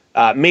 So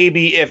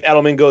maybe if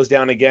Edelman goes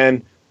down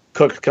again,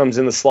 Cook comes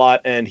in the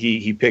slot and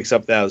he picks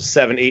up those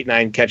 7, 8,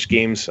 9 catch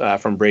games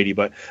from Brady.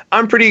 But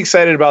I'm pretty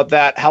excited about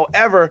that.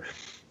 However,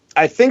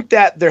 I think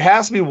that there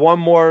has to be one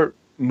more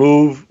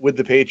move with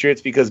the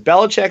Patriots because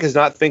Belichick is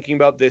not thinking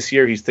about this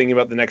year. He's thinking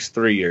about the next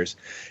 3 years.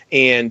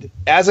 And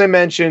as I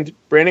mentioned,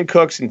 Brandon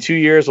Cooks in 2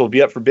 years will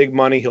be up for big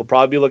money. He'll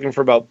probably be looking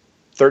for about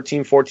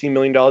 $13, $14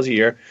 million a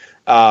year.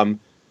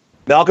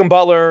 Malcolm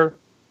Butler,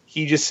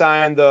 he just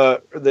signed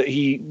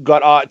he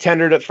got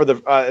tendered for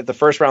at the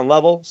first round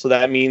level. So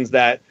that means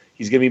that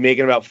he's going to be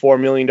making about $4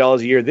 million a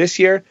year this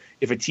year.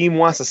 If a team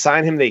wants to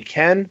sign him, they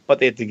can, but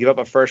they have to give up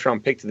a first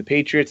round pick to the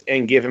Patriots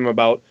and give him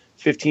about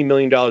 $15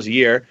 million a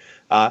year.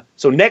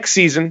 So next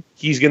season,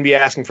 he's going to be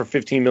asking for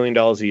 $15 million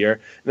a year.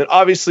 And then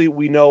obviously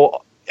we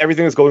know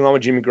everything that's going on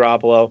with Jimmy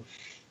Garoppolo.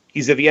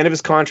 He's at the end of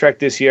his contract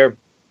this year.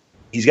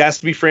 He's got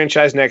to be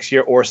franchised next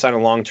year or sign a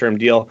long-term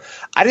deal.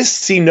 I just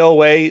see no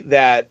way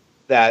that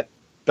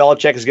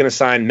Belichick is going to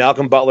sign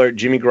Malcolm Butler,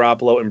 Jimmy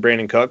Garoppolo, and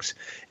Brandon Cooks.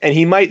 And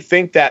he might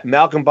think that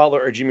Malcolm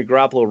Butler or Jimmy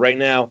Garoppolo right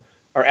now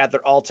are at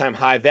their all-time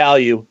high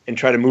value and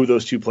try to move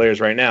those 2 players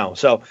right now.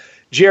 So,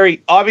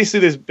 Jerry, obviously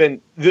there's been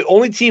the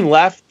only team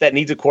left that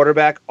needs a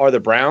quarterback are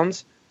the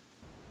Browns.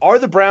 Are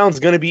the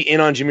Browns going to be in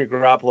on Jimmy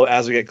Garoppolo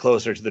as we get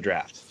closer to the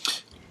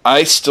draft?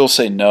 I still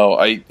say no.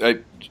 I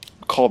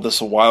called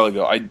this a while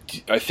ago.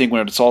 I think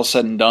when it's all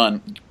said and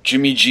done,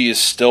 Jimmy G is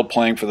still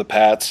playing for the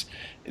Pats.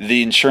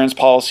 The insurance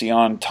policy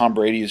on Tom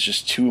Brady is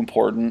just too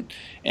important,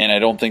 and I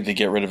don't think they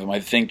get rid of him.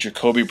 I think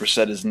Jacoby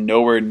Brissett is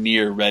nowhere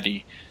near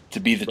ready to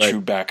be the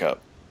true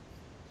backup.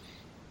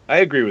 I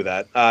agree with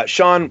that.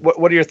 Sean,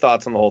 what are your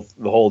thoughts on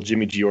the whole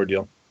Jimmy G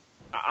ordeal?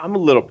 I'm a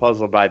little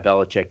puzzled by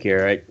Belichick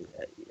here.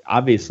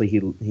 Obviously,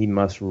 he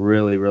must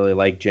really, really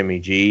like Jimmy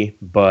G,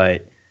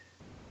 but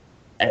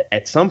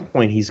at some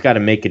point he's got to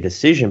make a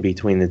decision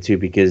between the two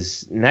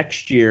because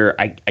next year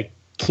I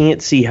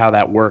can't see how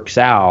that works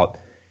out.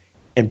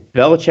 And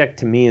Belichick,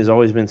 to me, has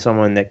always been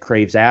someone that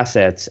craves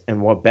assets,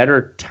 and what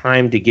better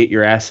time to get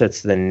your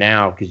assets than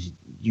now because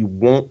you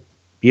won't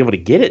be able to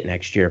get it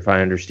next year if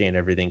I understand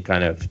everything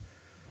kind of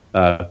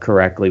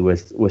correctly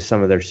with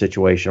some of their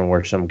situation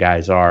where some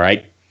guys are.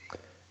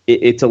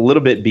 It's a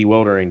little bit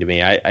bewildering to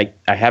me. I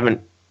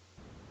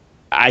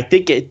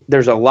think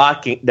there's a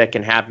lot that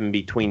can happen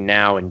between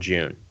now and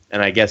June,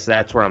 and I guess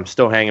that's where I'm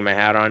still hanging my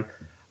hat on.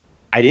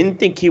 I didn't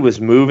think he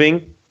was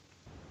moving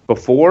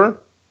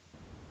before,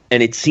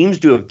 and it seems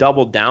to have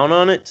doubled down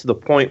on it to the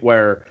point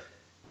where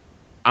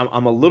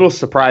I'm a little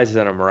surprised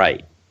that I'm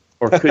right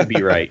or could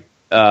be right.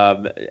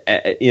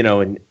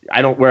 And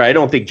I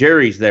don't think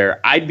Jerry's there.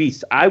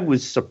 I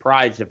was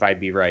surprised if I'd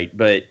be right,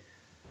 but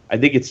I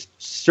think it's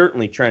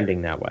certainly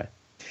trending that way.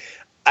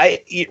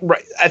 I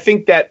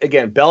think that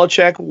again,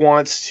 Belichick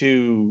wants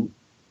to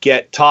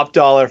get top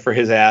dollar for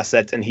his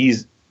assets, and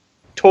he's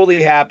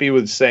totally happy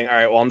with saying, "All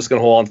right, well, I'm just going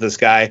to hold on to this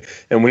guy,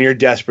 and when you're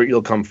desperate,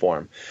 you'll come for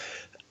him."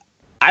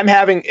 I'm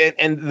having,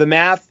 and the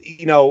math,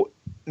 the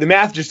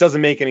math just doesn't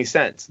make any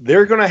sense.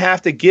 They're going to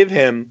have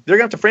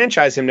to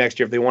franchise him next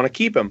year if they want to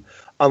keep him,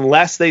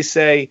 unless they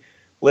say,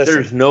 listen.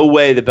 There's no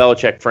way the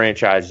Belichick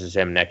franchises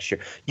him next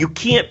year. You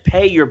can't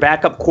pay your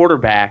backup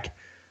quarterback,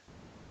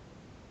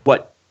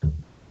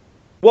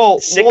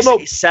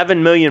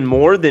 $7 million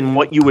more than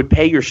what you would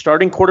pay your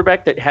starting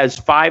quarterback that has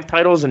 5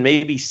 titles and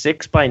maybe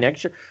 6 by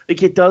next year.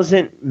 It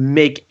doesn't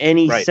make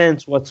any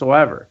sense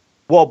whatsoever.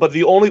 Well, but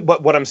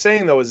what I'm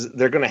saying though is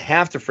they're going to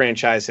have to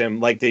franchise him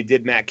like they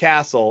did Matt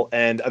Castle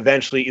and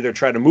eventually either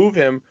try to move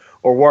him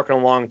or work on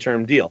a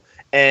long-term deal.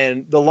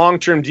 And the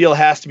long-term deal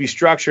has to be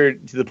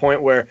structured to the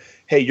point where,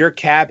 hey, your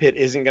cap hit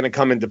isn't going to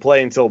come into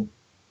play until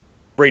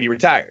Brady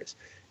retires.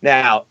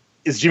 Now,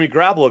 is Jimmy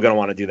Garoppolo going to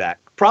want to do that?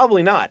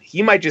 Probably not.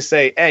 He might just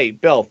say, hey,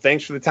 Bill,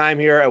 thanks for the time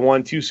here. I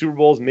won 2 Super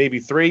Bowls, maybe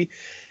 3.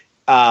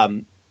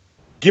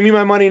 give me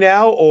my money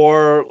now,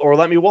 or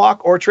let me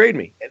walk, or trade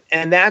me.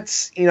 And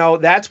that's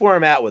where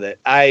I'm at with it.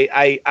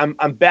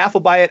 I'm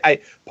baffled by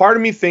it. Part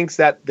of me thinks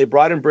that they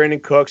brought in Brandon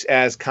Cooks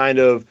as kind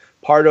of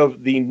part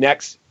of the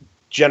next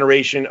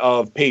generation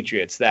of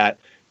Patriots, that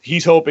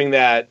he's hoping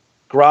that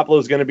Garoppolo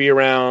is going to be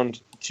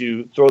around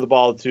to throw the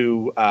ball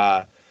to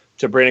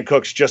Brandon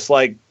Cooks, just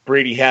like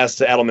Brady has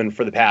to Edelman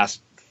for the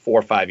past 4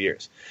 or 5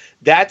 years.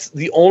 That's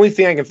the only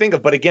thing I can think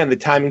of. But again, the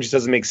timing just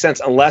doesn't make sense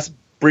unless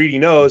Brady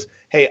knows,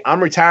 hey,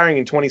 I'm retiring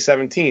in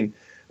 2017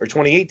 or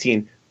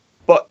 2018.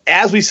 But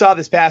as we saw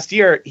this past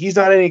year, he's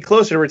not any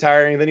closer to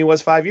retiring than he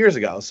was 5 years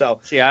ago. So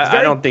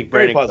I don't think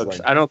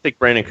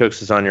Brandon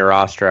Cooks is on your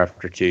roster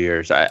after 2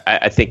 years.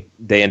 I think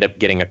they end up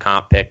getting a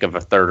comp pick of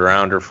a third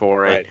rounder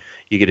for it. Right.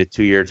 You get a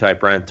 2-year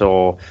type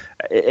rental.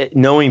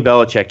 Knowing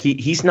Belichick,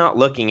 he's not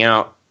looking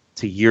out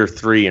to year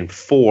 3 and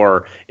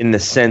 4 in the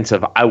sense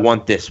of, I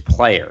want this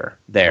player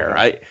there.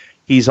 Right.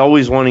 He's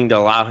always wanting to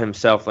allow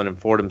himself and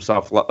afford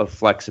himself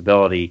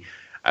flexibility.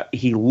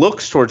 He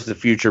looks towards the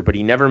future, but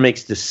he never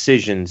makes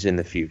decisions in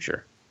the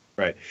future.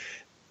 Right.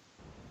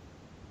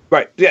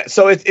 Yeah.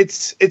 So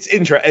it's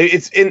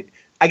interesting.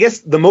 I guess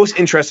the most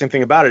interesting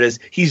thing about it is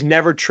he's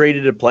never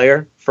traded a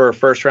player for a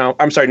first round.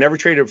 I'm sorry, never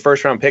traded a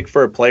first round pick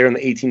for a player in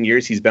the 18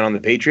 years he's been on the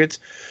Patriots.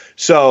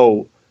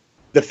 So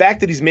the fact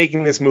that he's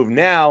making this move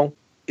now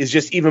is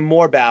just even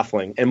more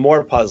baffling and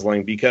more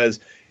puzzling, because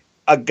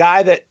a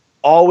guy that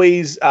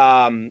always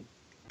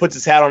puts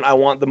his hat on, I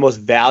want the most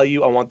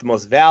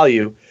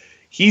value.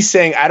 He's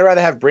saying, I'd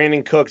rather have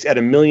Brandon Cooks at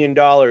 $1 million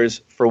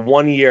for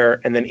 1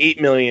 year and then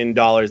 $8 million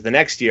the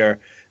next year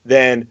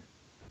than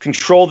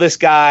control this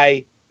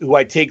guy who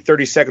I take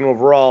 32nd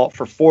overall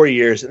for 4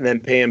 years and then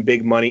pay him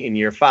big money in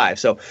year 5.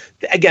 So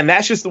again,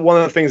 that's just one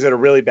of the things that are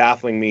really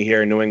baffling me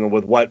here in New England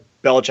with what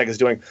Belichick is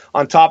doing,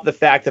 on top of the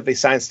fact that they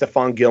signed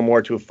Stephon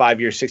Gilmore to a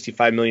 5-year,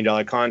 $65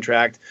 million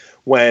contract,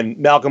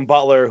 when Malcolm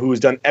Butler, who's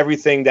done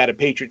everything that a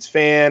Patriots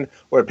fan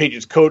or a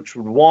Patriots coach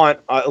would want,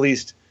 at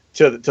least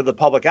to the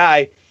public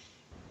eye,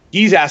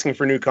 he's asking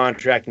for a new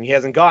contract and he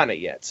hasn't gotten it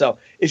yet. So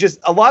it's just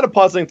a lot of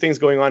puzzling things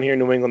going on here in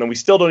New England, and we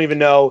still don't even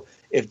know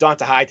if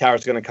Donta Hightower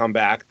is going to come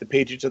back. The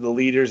Patriots are the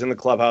leaders in the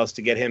clubhouse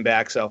to get him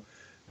back. So,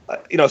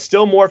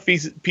 still more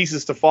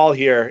pieces to fall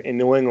here in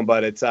New England,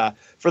 but it's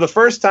for the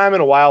first time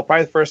in a while,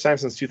 probably the first time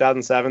since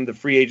 2007, the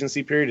free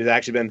agency period has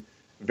actually been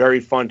very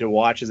fun to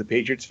watch as a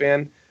Patriots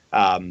fan.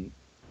 And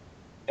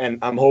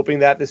I'm hoping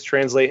that this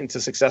translates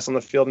into success on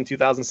the field in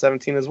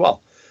 2017 as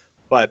well.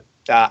 But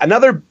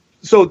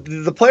so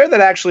the player that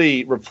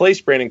actually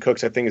replaced Brandon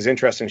Cooks, I think, is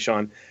interesting,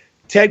 Sean.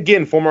 Ted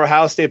Ginn, former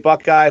Ohio State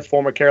Buckeye,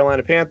 former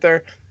Carolina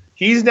Panther.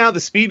 He's now the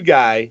speed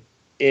guy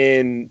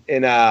in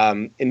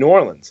New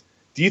Orleans.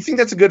 Do you think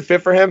that's a good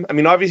fit for him? I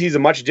mean, obviously he's a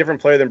much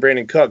different player than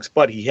Brandon Cooks,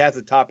 but he has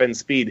the top-end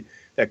speed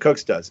that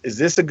Cooks does. Is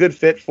this a good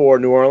fit for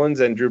New Orleans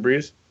and Drew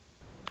Brees?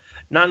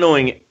 Not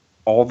knowing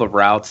all the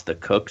routes the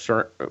Cooks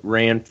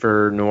ran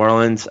for New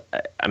Orleans,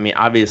 I mean,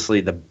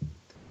 obviously the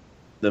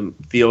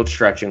field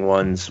stretching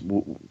ones,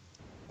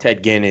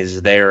 Ted Ginn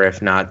is there, if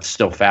not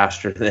still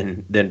faster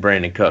than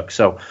Brandon Cooks.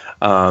 So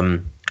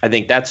I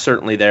think that's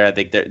certainly there. I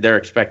think they're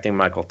expecting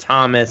Michael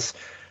Thomas.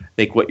 I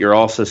think what you're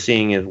also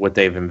seeing is what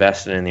they've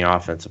invested in the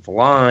offensive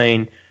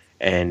line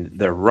and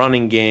their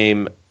running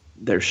game.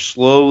 They're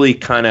slowly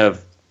kind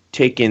of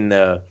taking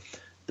the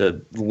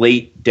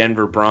late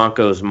Denver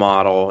Broncos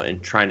model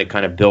and trying to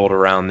kind of build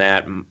around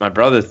that. My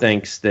brother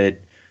thinks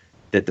that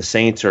the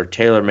Saints are a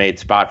tailor-made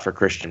spot for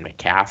Christian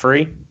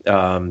McCaffrey,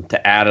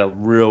 to add a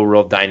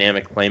real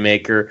dynamic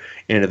playmaker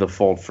into the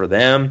fold for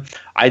them.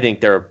 I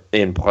think they're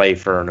in play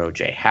for an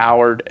O.J.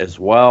 Howard as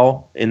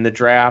well in the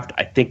draft.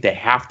 I think they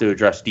have to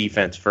address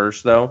defense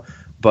first, though.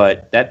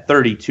 But that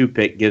 32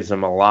 pick gives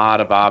them a lot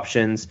of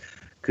options.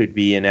 Could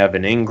be an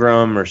Evan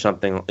Ingram or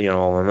something,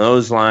 along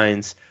those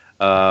lines,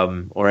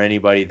 or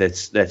anybody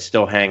that's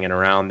still hanging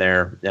around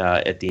there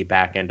at the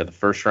back end of the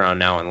first round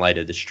now in light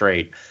of this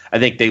trade. I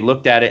think they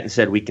looked at it and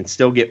said, we can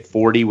still get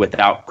 40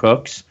 without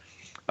Cooks,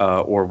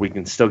 or we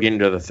can still get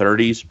into the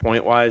 30s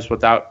point-wise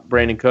without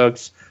Brandon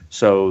Cooks.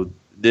 So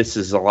this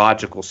is a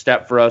logical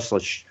step for us.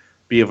 Let's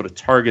be able to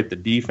target the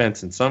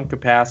defense in some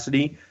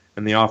capacity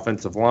and the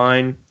offensive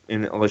line,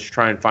 and let's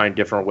try and find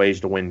different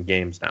ways to win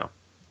games now.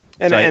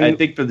 And I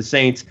think for the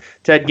Saints,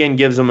 Ted Ginn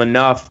gives them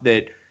enough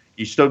that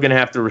you're still going to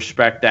have to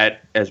respect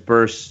that, as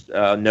Burst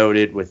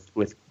noted,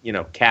 with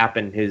Cap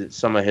and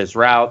some of his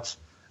routes.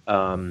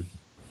 And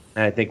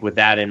I think with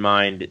that in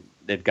mind,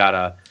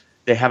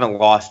 they haven't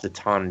lost a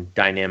ton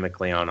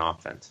dynamically on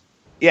offense.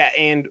 Yeah,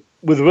 and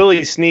with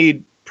Willie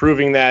Snead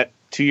proving that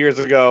 2 years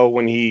ago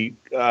when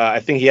I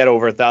think he had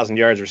over 1,000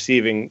 yards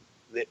receiving,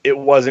 it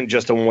wasn't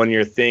just a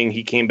one-year thing.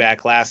 He came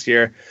back last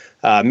year,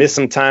 missed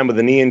some time with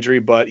a knee injury,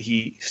 but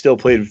he still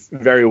played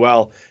very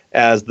well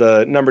as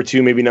the number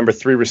 2, maybe number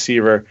 3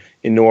 receiver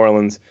in New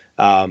Orleans.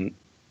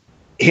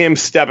 Him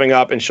stepping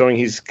up and showing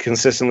he's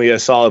consistently a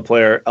solid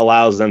player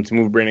allows them to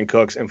move Brandon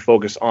Cooks and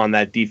focus on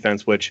that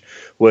defense, which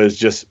was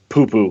just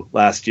poo-poo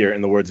last year,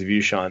 in the words of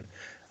you, Sean.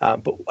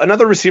 But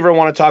another receiver I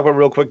want to talk about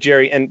real quick,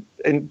 Jerry, and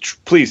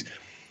please,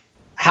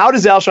 How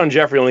does Alshon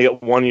Jeffrey only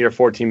get 1 year,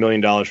 $14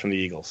 million from the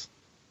Eagles?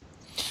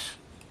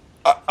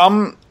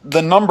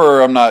 The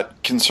number I'm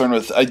not concerned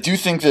with. I do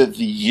think that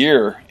the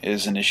year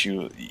is an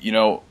issue.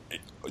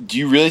 Do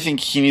you really think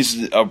he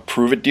needs a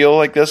prove-it deal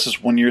like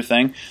this 1 year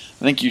thing?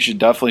 I think you should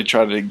definitely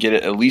try to get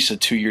at least a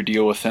 2 year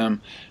deal with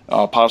him,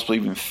 possibly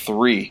even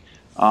 3.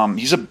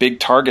 He's a big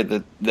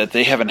target that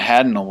they haven't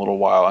had in a little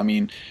while. I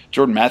mean,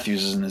 Jordan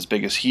Matthews isn't as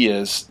big as he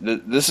is.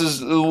 This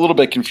is a little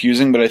bit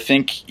confusing, but I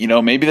think,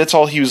 maybe that's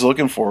all he was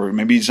looking for.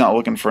 Maybe he's not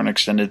looking for an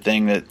extended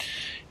thing that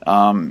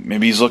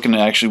maybe he's looking to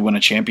actually win a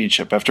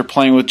championship. After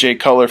playing with Jay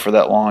Cutler for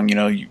that long,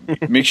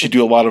 it makes you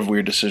do a lot of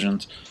weird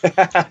decidecisions.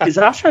 Is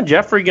Alshon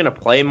Jeffrey going to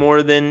play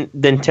more than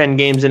 10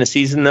 games in a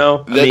season,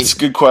 though? That's a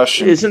good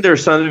question. Isn't there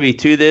something to be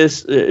to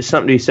this?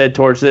 Something to be said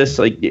towards this?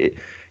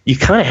 You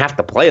kind of have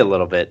to play a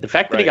little bit. The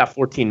fact that he got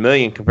 $14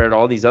 million compared to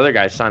all these other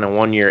guys signing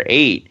 1 year,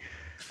 $8.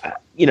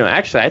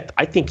 Actually,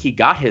 I think he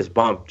got his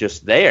bump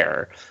just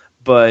there.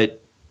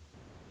 But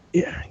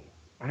yeah,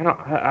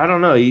 I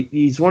don't know.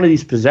 He's one of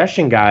these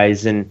possession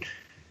guys, and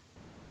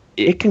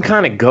it can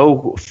kind of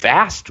go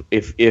fast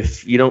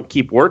if you don't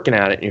keep working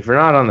at it. And if you're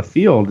not on the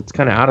field, it's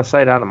kind of out of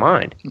sight, out of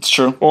mind. It's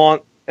true.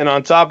 Well, and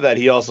on top of that,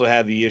 he also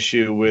had the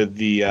issue with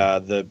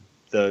the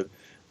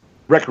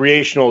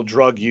recreational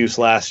drug use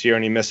last year,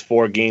 and he missed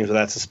 4 games with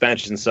that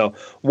suspension. So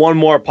one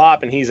more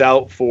pop, and he's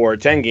out for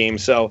 10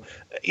 games. So,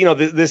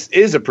 this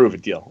is a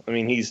prove-it deal. I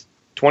mean, he's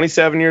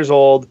 27 years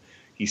old.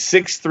 He's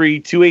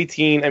 6'3",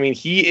 218. I mean,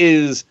 he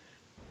is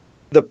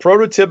the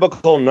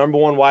prototypical number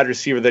 1 wide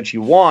receiver that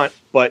you want,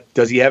 but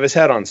does he have his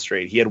head on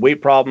straight? He had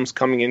weight problems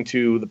coming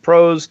into the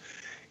pros.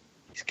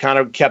 He's kind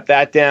of kept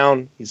that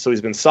down. So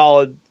he's been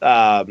solid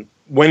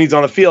when he's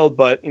on the field.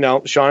 But,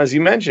 Sean, as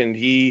you mentioned,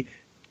 he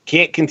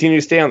can't continue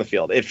to stay on the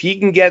field. If he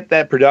can get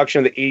that production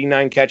of the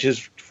 89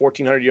 catches,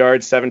 1,400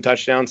 yards, 7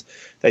 touchdowns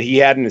that he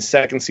had in his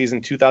second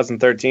season,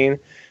 2013,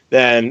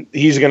 then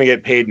he's going to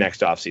get paid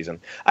next offseason.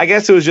 I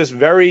guess it was just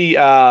very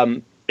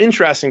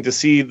interesting to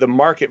see the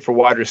market for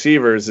wide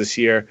receivers this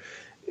year.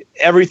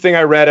 Everything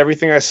I read,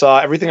 everything I saw,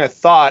 everything I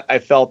thought, I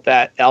felt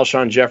that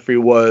Alshon Jeffrey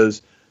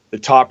was the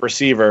top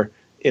receiver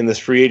in this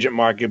free agent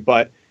market,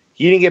 but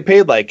he didn't get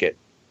paid like it.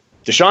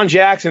 Deshaun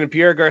Jackson and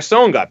Pierre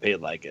Garçon got paid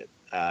like it.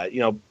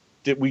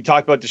 We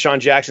talked about Deshaun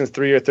Jackson's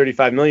 3 year,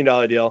 $35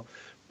 million deal,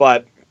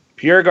 but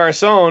Pierre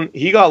Garçon,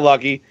 he got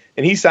lucky,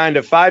 and he signed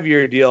a 5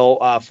 year deal,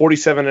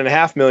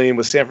 $47.5 million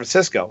with San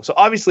Francisco. So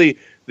obviously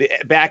the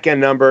back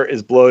end number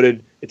is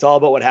bloated. It's all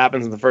about what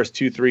happens in the first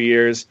 2-3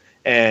 years,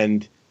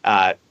 and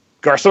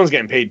Garçon's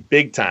getting paid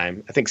big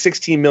time. I think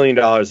 $16 million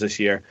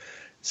this year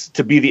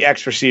to be the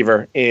X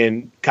receiver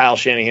in Kyle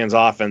Shanahan's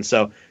offense.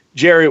 So,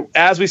 Jerry,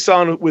 as we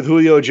saw with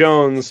Julio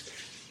Jones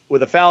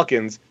with the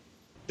Falcons,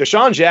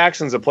 Deshaun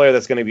Jackson's a player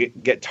that's going to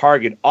get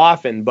targeted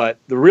often, but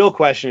the real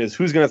question is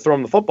who's going to throw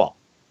him the football.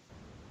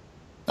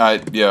 I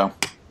don't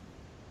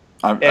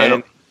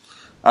know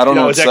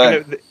what to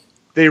say.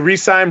 They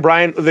re-signed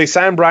Brian. They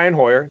signed Brian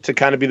Hoyer to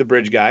kind of be the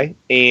bridge guy,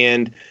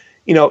 and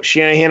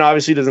Shanahan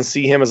obviously doesn't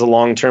see him as a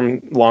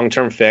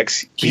long-term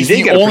fix. He's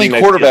the only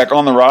quarterback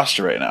on the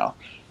roster right now.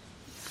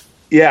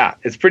 Yeah,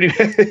 it's pretty.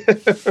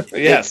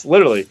 Yes,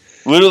 literally.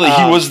 Literally,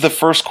 he was the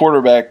first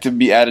quarterback to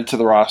be added to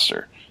the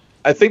roster.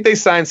 I think they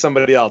signed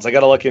somebody else. I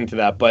got to look into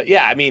that. But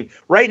yeah, I mean,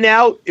 right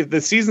now, if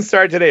the season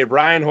started today,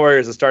 Brian Hoyer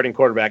is a starting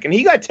quarterback, and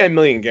he got $10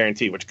 million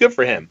guaranteed, which is good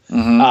for him.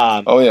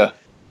 Mm-hmm. Oh yeah.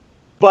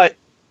 But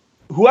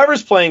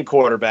whoever's playing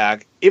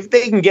quarterback, if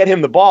they can get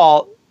him the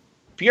ball,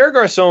 Pierre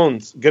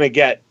Garçon's going to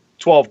get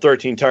 12,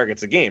 13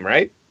 targets a game,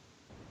 right?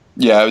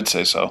 Yeah, I would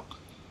say so.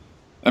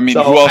 I mean,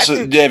 who else?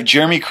 They have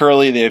Jeremy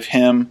Curley, they have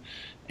him,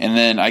 and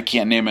then I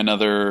can't name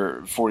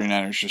another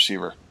 49ers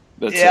receiver.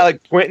 That's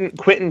like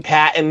Quentin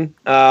Patton.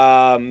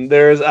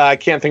 There's I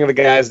can't think of the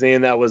guy's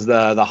name that was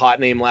the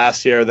hot name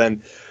last year.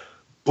 Then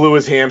blew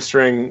his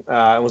hamstring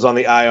and was on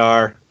the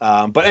IR.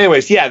 But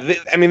anyways, yeah.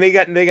 They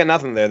got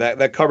nothing there.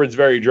 That cupboard's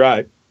very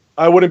dry.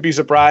 I wouldn't be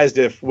surprised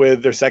if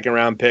with their second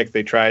round pick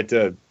they tried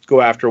to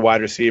go after a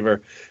wide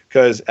receiver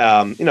because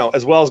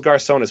as well as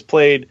Garçon has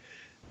played,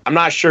 I'm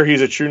not sure he's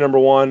a true number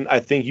 1.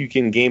 I think you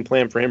can game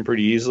plan for him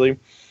pretty easily.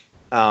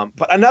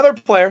 But another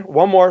player,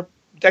 one more.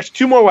 Actually,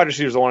 2 more wide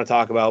receivers I want to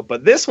talk about,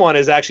 but this one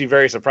is actually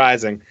very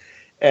surprising.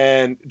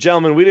 And,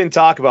 gentlemen, we didn't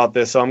talk about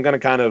this, so I'm going to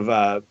kind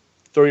of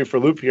throw you for a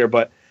loop here.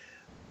 But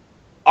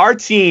our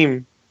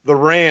team, the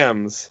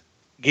Rams,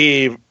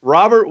 gave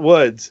Robert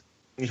Woods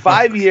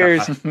 5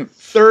 years,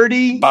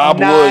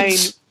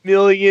 $39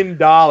 million.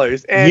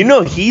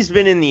 And he's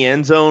been in the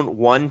end zone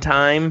one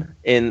time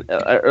in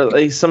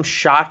some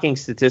shocking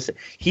statistic.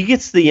 He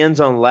gets the end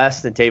zone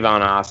less than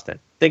Tavon Austin.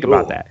 Think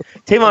about that.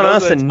 Tavon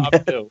Austin,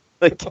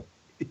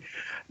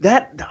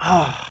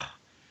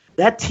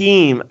 that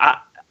team,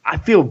 I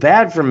feel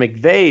bad for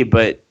McVay,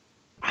 but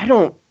I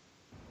don't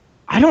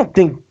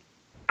think.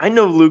 I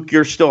know, Luke,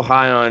 you're still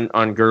high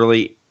on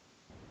Gurley.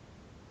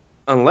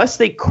 Unless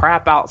they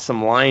crap out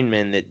some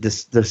linemen that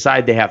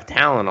decide they have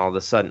talent all of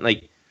a sudden,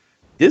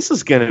 this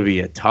is going to be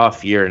a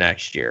tough year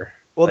next year.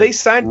 Well, they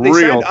signed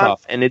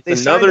tough, and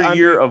it's another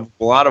year of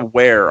a lot of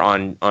wear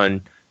on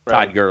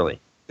Todd Gurley.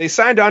 They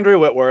signed Andre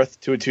Whitworth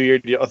to a 2-year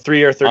deal, a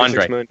 3-year,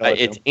 $36 million deal.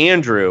 It's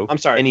Andrew. I'm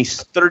sorry. And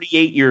he's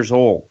 38 years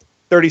old.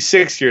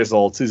 36 years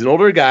old. So he's an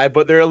older guy,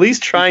 but they're at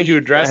least trying to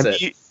address it.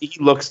 He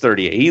looks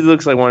 38. He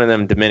looks like one of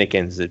them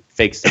Dominicans that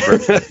fakes the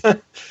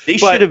birth. They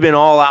should have been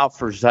all out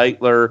for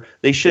Zeitler.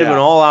 They should have been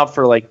all out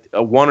for like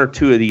one or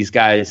two of these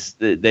guys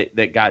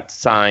that got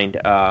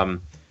signed.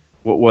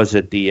 What was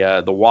it?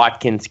 The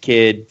Watkins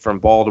kid from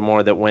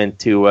Baltimore that went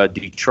to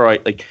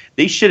Detroit. Like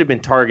they should have been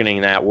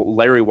targeting that.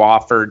 Larry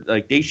Wofford.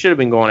 Like they should have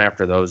been going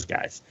after those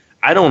guys.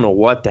 I don't know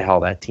what the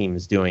hell that team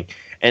is doing.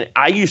 And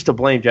I used to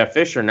blame Jeff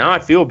Fisher. Now I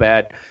feel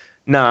bad.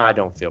 No, I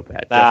don't feel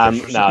bad.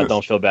 I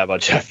don't feel bad about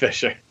Jeff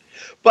Fisher.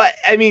 But,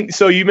 I mean,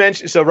 so you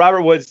mentioned – so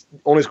Robert Woods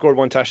only scored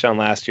 1 touchdown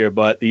last year,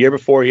 but the year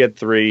before he had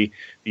 3,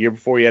 the year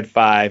before he had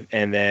 5,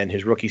 and then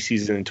his rookie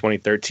season in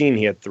 2013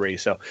 he had 3.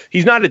 So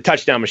he's not a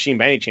touchdown machine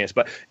by any chance.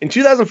 But in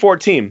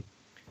 2014,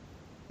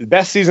 the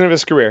best season of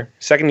his career,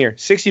 second year,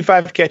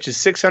 65 catches,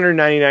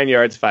 699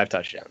 yards, 5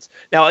 touchdowns.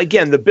 Now,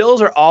 again, the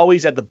Bills are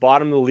always at the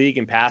bottom of the league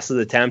in passes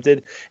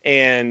attempted,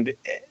 and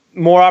 –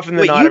 more often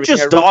than not, you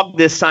just dogged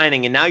this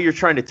signing, and now you're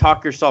trying to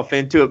talk yourself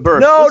into it.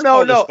 Burst.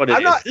 No.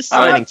 This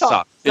signing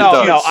sucks.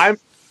 I'm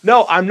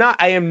not.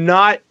 I am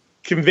not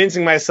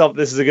convincing myself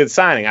this is a good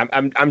signing.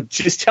 I'm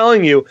just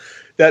telling you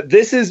that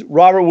this is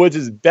Robert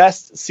Woods'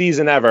 best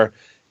season ever,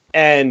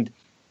 and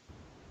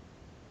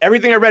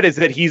everything I read is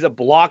that he's a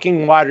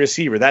blocking wide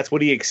receiver. That's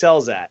what he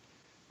excels at.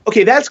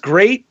 Okay, that's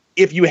great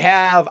if you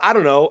have, I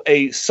don't know,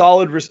 a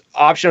solid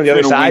option on the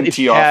other side. If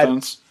you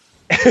had.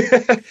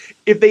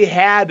 If they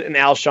had an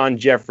Alshon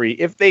Jeffrey,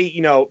 if they,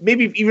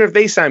 maybe even if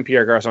they signed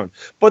Pierre Garçon.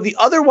 But the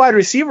other wide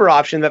receiver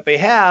option that they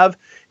have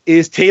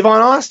is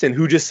Tavon Austin,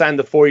 who just signed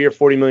the 4-year,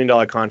 $40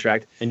 million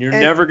contract. And you're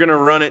never going to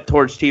run it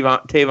towards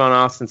Tavon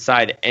Austin's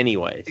side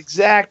anyways.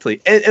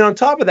 Exactly. And on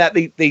top of that,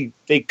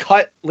 they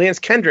cut Lance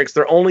Kendricks,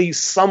 their only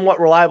somewhat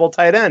reliable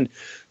tight end.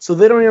 So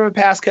they don't even have a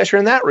pass catcher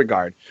in that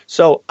regard.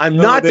 So they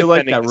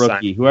like that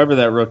rookie. Whoever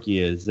that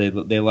rookie is, they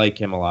like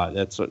him a lot.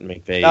 That's what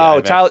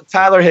McVay.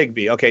 Tyler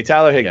Higbee. Okay,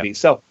 Tyler Higbee. Yeah.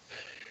 So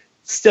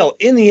still,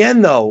 in the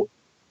end, though,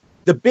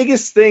 the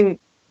biggest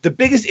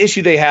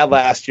issue they had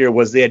last year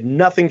was they had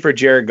nothing for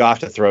Jared Goff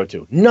to throw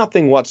to.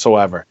 Nothing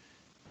whatsoever.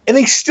 And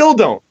they still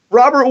don't.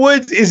 Robert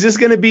Woods is just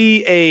going to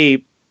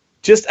be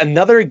just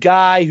another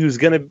guy who's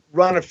going to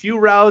run a few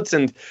routes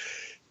and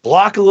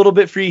block a little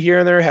bit for you here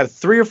and there, have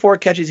 3 or 4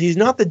 catches. He's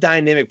not the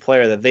dynamic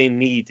player that they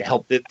need to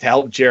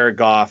help Jared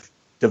Goff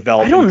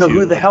develop. I don't know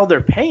who the hell they're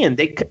paying.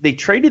 They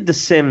traded the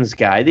Sims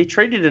guy. They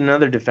traded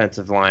another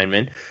defensive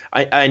lineman.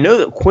 I know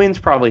that Quinn's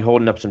probably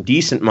holding up some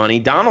decent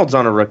money. Donald's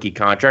on a rookie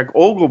contract.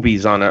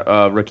 Ogilvy's on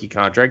a rookie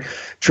contract.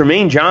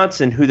 Tremaine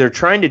Johnson, who they're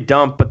trying to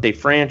dump, but they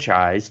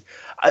franchised.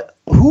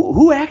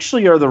 Who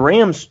actually are the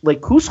Rams?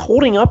 Like, who's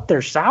holding up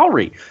their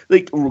salary?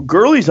 Like,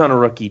 Gurley's on a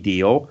rookie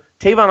deal.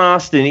 Tavon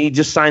Austin, he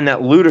just signed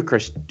that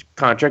ludicrous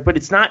contract, but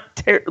it's not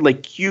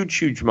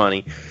huge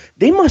money.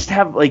 They must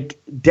have like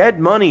dead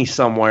money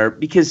somewhere,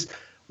 because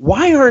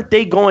why aren't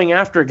they going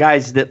after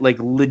guys that like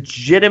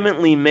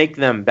legitimately make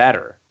them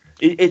better?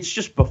 It's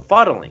just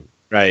befuddling.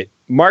 Right.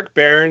 Mark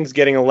Barron's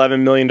getting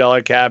 $11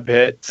 million cap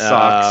hit.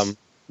 Sucks.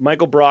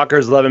 Michael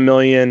Brocker's $11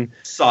 million.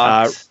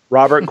 Sucks.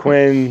 Robert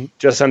Quinn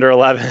just under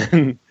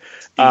 11.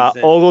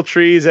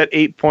 Ogletree's at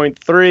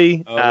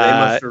 8.3. Oh, they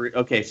must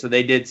have okay, so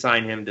they did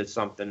sign him to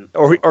something.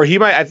 Or he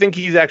might. I think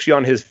he's actually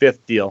on his 5th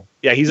deal.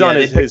 Yeah, he's on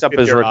his picked up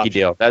his rookie option.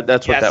 deal.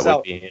 That's what that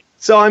would be.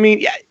 So I mean,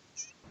 yeah,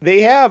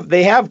 they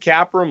have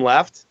cap room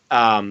left.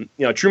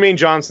 Tremaine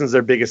Johnson's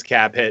their biggest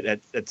cap hit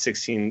at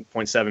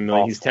 $16.7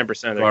 million. He's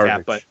 10% of their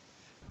cap, but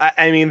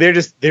I mean, they're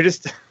just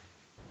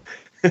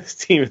this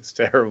team is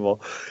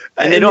terrible.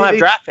 And they don't have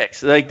draft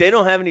picks. Like, they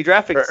don't have any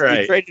draft picks.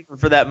 Right. They traded him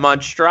for that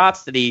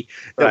monstrosity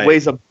that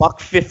weighs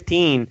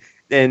 $115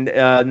 and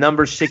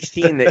number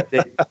 16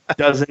 that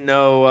doesn't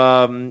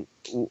know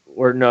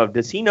or no,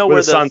 does he know where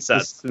the sun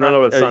sets? Doesn't know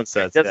where the sun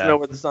sets. Doesn't know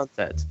where the sun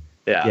sets.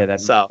 Yeah,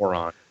 that's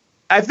moron.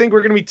 I think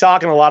we're going to be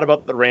talking a lot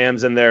about the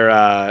Rams and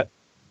their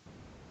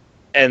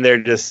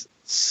just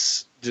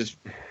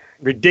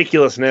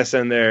ridiculousness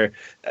and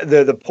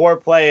the poor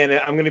play, and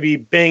I'm going to be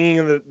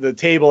banging the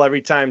table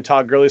every time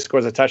Todd Gurley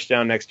scores a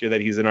touchdown next year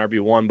that he's an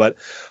RB1, but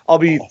I'll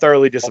be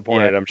thoroughly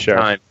disappointed, I'm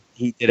sure.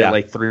 He did it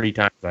like 3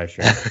 times last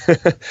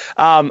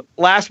year.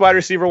 Last wide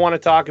receiver I want to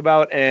talk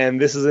about,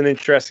 and this is an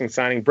interesting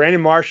signing. Brandon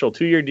Marshall,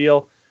 2-year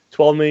deal,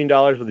 $12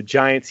 million with the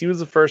Giants. He was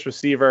the first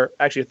receiver,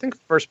 actually I think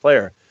the first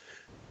player,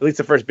 at least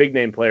the first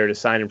big-name player to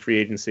sign in free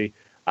agency.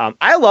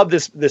 I love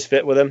this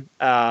fit with him.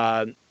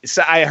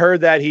 So I heard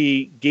that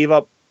he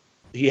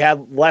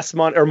had less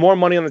money or more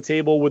money on the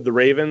table with the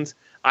Ravens.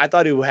 I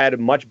thought he had a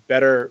much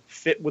better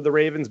fit with the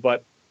Ravens,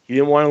 but he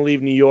didn't want to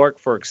leave New York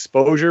for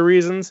exposure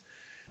reasons.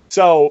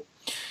 So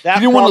that he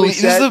didn't want to leave.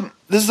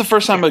 This is the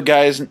first time a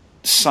guy's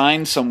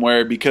signed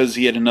somewhere because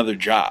he had another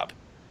job.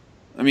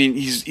 I mean,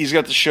 he's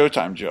got the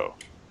Showtime Joe.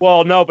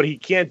 Well, no, but he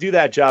can't do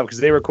that job because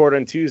they record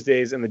on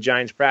Tuesdays and the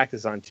Giants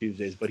practice on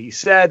Tuesdays. But he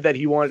said that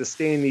he wanted to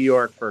stay in New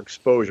York for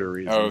exposure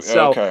reasons.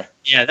 Okay.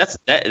 Yeah,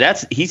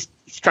 that's he's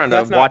trying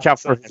to watch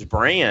out for his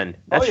brand.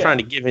 That's trying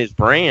to give his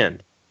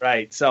brand.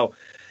 Right. So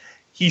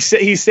he's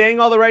saying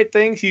all the right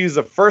things. He was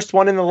the first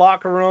one in the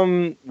locker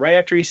room right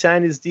after he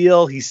signed his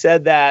deal. He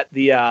said that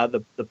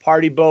the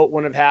party boat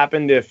wouldn't have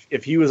happened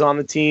if he was on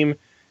the team.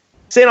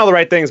 Saying all the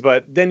right things,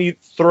 but then you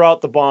throw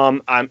out the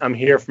bomb. I'm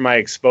here for my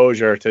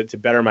exposure to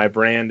better my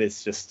brand.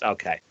 It's just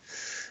okay.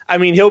 I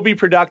mean, he'll be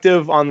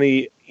productive on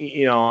the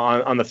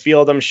on the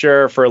field, I'm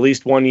sure, for at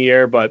least 1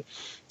 year. But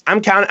I'm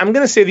going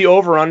to say the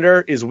over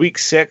under is week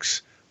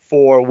 6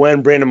 for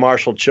when Brandon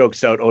Marshall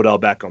chokes out Odell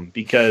Beckham,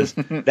 because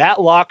that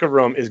locker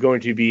room is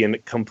going to be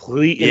in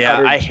complete.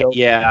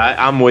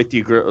 I'm with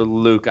you,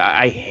 Luke.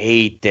 I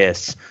hate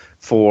this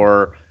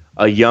for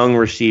a young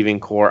receiving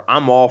core.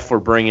 I'm all for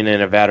bringing in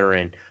a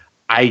veteran.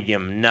 I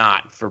am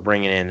not for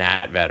bringing in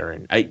that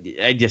veteran.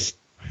 I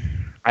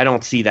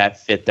don't see that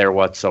fit there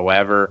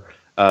whatsoever,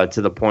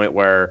 to the point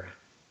where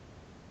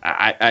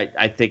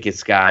I think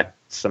it's got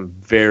some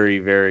very,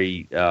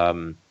 very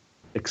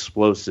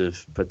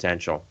explosive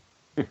potential.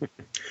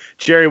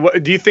 Jerry,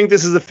 do you think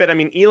this is a fit? I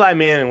mean, Eli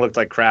Manning looked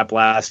like crap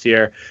last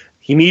year.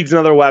 He needs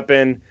another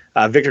weapon.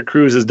 Victor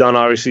Cruz is done.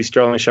 Obviously,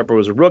 Sterling Shepard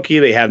was a rookie.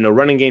 They have no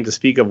running game to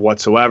speak of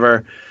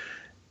whatsoever.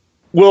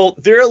 Will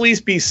there at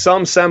least be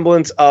some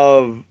semblance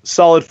of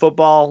solid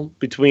football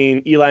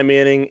between Eli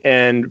Manning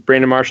and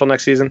Brandon Marshall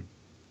next season?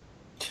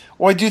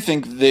 Well, I do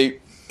think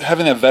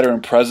having that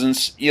veteran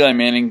presence, Eli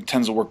Manning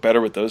tends to work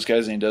better with those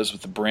guys than he does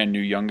with the brand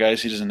new young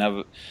guys. He doesn't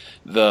have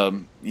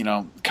the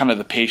kind of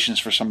the patience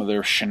for some of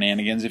their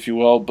shenanigans, if you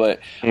will. But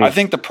I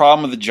think the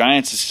problem with the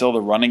Giants is still the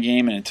running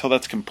game, and until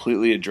that's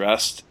completely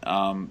addressed,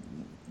 the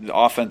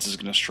offense is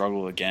going to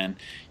struggle again.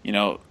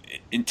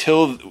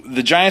 Until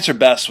the Giants are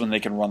best when they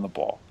can run the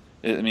ball.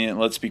 I mean,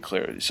 let's be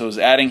clear. So is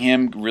adding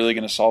him really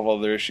going to solve all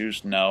their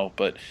issues? No.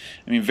 But,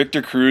 I mean,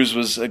 Victor Cruz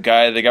was a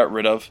guy they got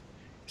rid of.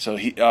 So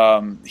you're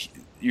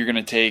going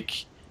to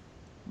take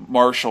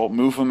Marshall,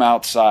 move him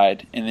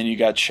outside, and then you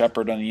got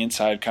Shepard on the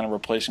inside kind of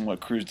replacing what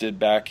Cruz did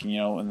back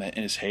in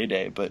his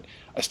heyday. But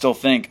I still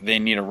think they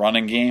need a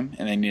running game,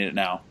 and they need it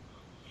now.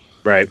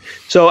 Right.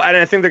 So and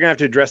I think they're going to have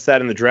to address that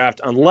in the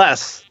draft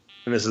unless,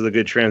 and this is a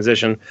good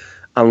transition,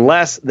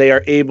 unless they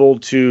are able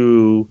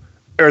to –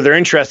 or they're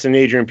interested in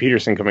Adrian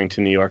Peterson coming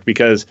to New York,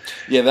 because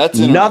that's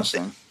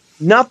interesting.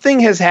 Nothing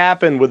has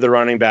happened with the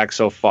running back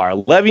so far.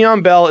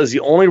 Le'Veon Bell is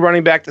the only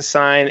running back to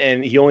sign,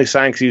 and he only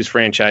signed because he was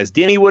franchised.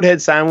 Danny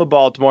Woodhead signed with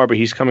Baltimore, but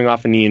he's coming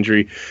off a knee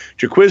injury.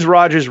 Jaquiz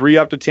Rogers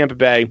re-upped with Tampa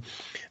Bay.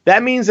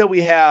 That means that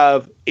we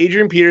have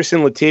Adrian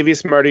Peterson,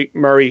 Latavius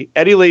Murray,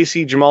 Eddie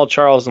Lacy, Jamal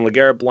Charles, and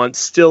LeGarrette Blount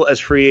still as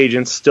free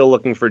agents, still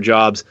looking for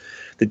jobs.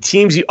 The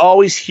teams you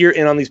always hear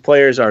in on these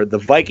players are the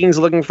Vikings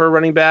looking for a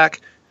running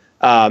back,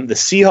 the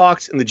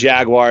Seahawks, and the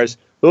Jaguars.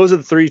 Those are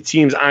the 3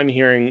 teams I'm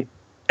hearing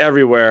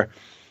everywhere.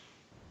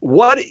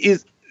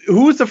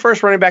 Who's the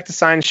first running back to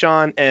sign,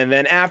 Sean? And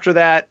then after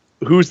that,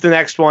 who's the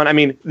next one? I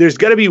mean, there's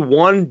got to be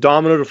one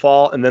domino to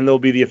fall, and then there'll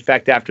be the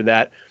effect after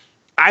that.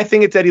 I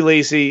think it's Eddie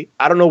Lacy.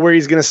 I don't know where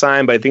he's going to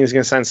sign, but I think he's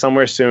going to sign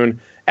somewhere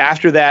soon.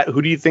 After that,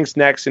 who do you think's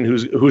next, and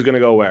who's going to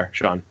go where,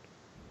 Sean?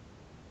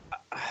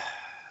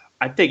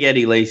 I think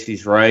Eddie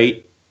Lacy's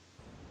right.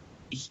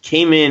 He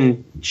came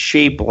in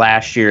shape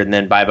last year, and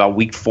then by about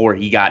week 4,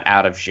 he got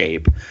out of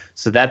shape.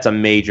 So that's a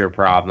major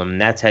problem.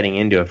 And that's heading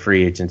into a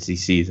free agency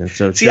season.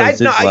 So I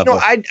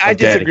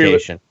disagree.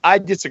 I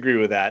disagree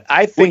with that.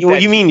 I think. What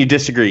do you mean you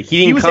disagree?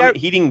 He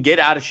didn't get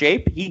out of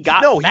shape. He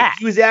got fat.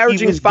 He was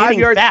averaging 5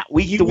 yards fat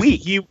week to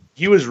week.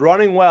 He was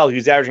running well. He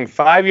was averaging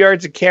 5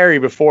 yards a carry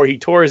before he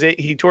tore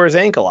his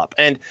ankle up.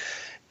 And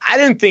I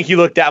didn't think he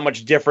looked that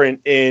much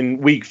different in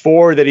week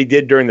 4 that he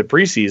did during the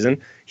preseason.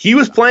 He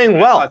was playing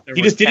well.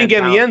 He just didn't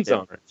get in the end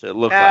zone. It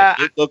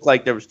looked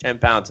like there was 10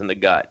 pounds in the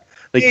gut.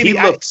 Like he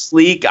looked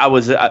sleek. I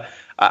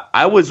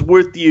was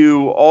with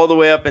you all the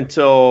way up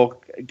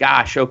until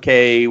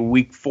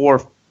week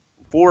 4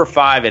 or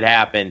 5 it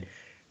happened.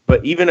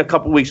 But even a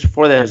couple weeks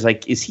before that, I was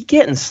like, is he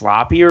getting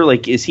sloppier?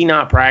 Like, is he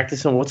not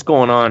practicing? What's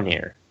going on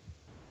here?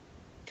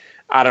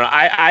 I don't know.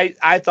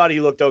 I thought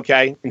he looked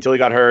okay until he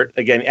got hurt.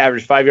 Again,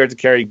 averaged 5 yards a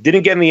carry.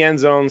 Didn't get in the end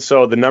zone,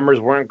 so the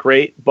numbers weren't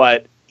great.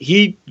 But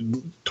he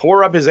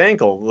tore up his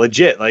ankle,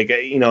 legit. Like,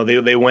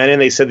 they went in.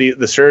 They said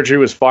the surgery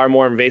was far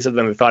more invasive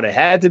than they thought it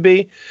had to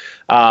be.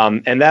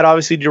 And that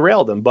obviously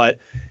derailed him. But,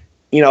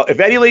 if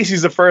Eddie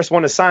Lacy's the first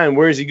one to sign,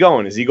 where is he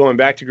going? Is he going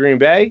back to Green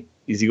Bay?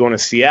 Is he going to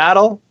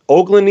Seattle?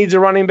 Oakland needs a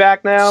running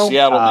back now.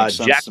 Seattle makes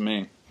sense to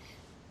me.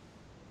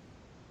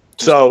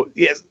 So,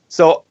 yes.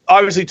 So,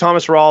 obviously,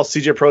 Thomas Rawls,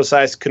 CJ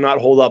Prosise could not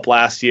hold up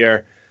last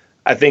year.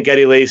 I think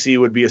Eddie Lacy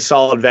would be a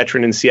solid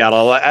veteran in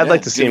Seattle. I'd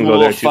like to see him go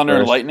there, too. Thunder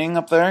and lightning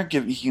up there.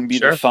 He can be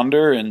the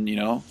thunder and,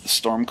 the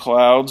storm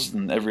clouds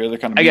and every other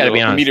kind of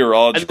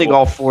meteorological. I think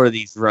all 4 of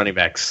these running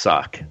backs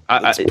suck.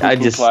 I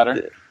just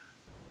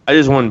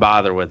wouldn't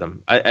bother with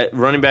them.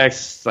 Running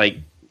backs,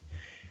 I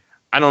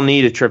don't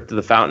need a trip to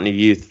the fountain of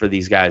youth for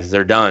these guys.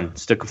 They're done.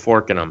 Stick a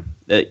fork in them.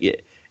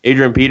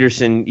 Adrian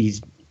Peterson,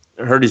 he's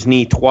hurt his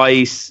knee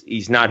twice.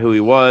 He's not who he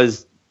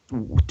was.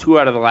 2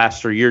 out of the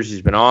last 3 years,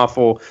 he's been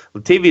awful.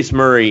 Latavius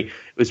Murray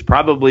was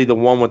probably the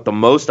one with the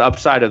most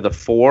upside of the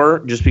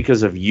 4 just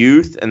because of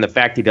youth and the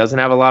fact he doesn't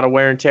have a lot of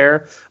wear and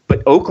tear.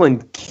 But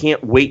Oakland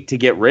can't wait to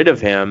get rid of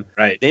him.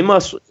 Right. They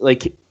must,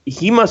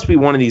 he must be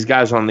one of these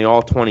guys on the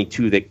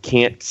all-22 that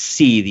can't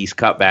see these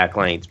cutback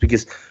lanes,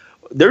 because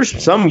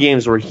there's some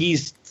games where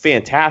he's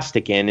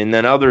fantastic in, and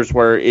then others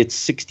where it's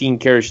 16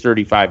 carries,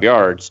 35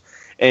 yards.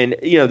 And,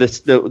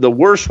 the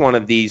worst one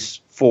of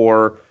these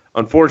 4,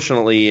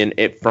 unfortunately,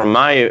 and from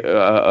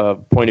my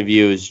point of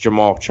view, is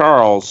Jamal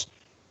Charles.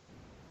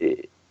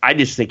 I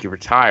just think he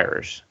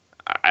retires.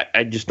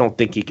 I just don't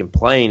think he can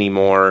play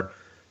anymore.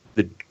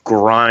 The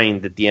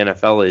grind that the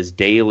NFL is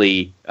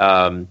daily,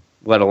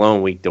 let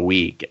alone week to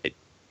week.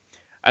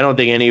 I don't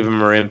think any of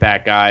them are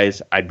impact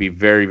guys. I'd be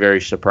very,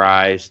 very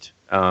surprised.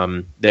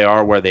 They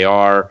are where they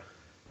are,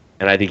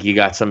 and I think you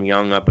got some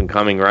young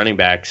up-and-coming running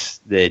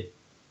backs that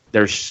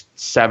there's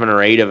 7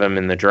 or 8 of them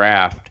in the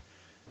draft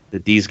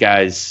that these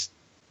guys,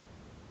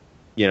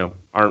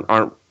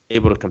 aren't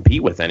able to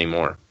compete with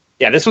anymore.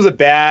 Yeah, this was a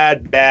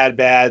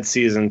bad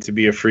season to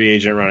be a free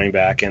agent running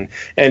back. And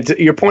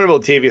to your point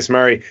about Latavius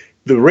Murray,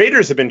 the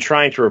Raiders have been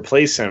trying to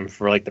replace him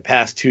for the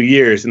past 2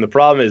 years, and the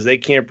problem is they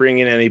can't bring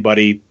in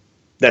anybody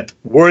that's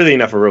worthy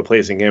enough of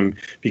replacing him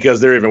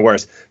because they're even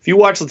worse. If you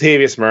watch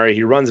Latavius Murray,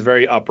 he runs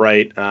very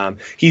upright.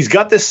 He's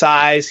got the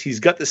size, he's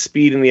got the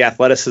speed and the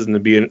athleticism to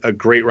be a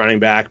great running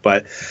back.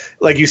 But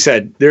like you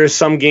said, there's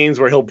some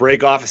games where he'll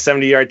break off a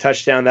 70-yard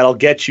touchdown that'll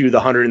get you the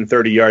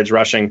 130 yards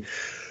rushing.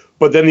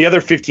 But then the other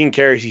 15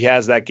 carries he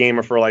has that game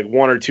are for 1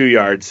 or 2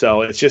 yards.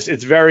 So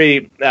it's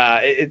very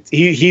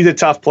he's a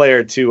tough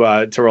player to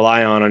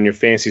rely on your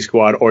fantasy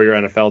squad or your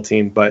NFL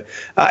team. But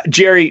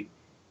Jerry.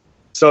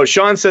 So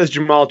Sean says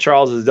Jamal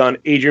Charles is done.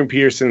 Adrian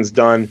Peterson's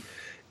done.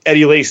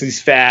 Eddie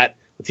Lacy's fat.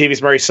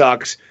 Latavius Murray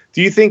sucks.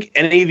 Do you think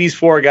any of these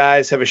 4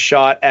 guys have a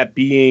shot at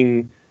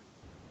being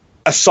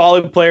a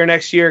solid player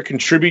next year,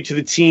 contribute to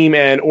the team,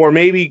 or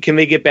maybe can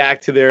they get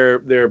back to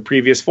their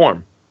previous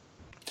form?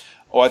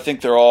 Well, I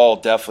think they're all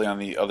definitely on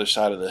the other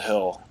side of the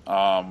hill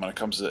when it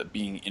comes to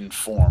being in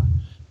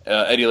form.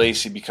 Eddie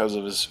Lacy, because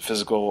of his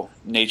physical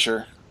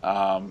nature,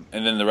 and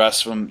then the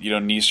rest of them,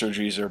 knee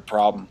surgeries are a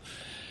problem.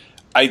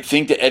 I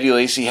think that Eddie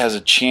Lacy has a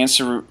chance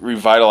to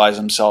revitalize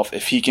himself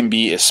if he can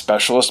be a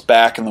specialist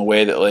back in the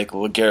way that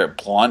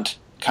LeGarrette Blount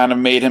kind of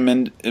made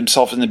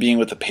himself into being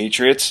with the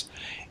Patriots.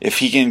 If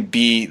he can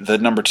be the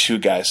number 2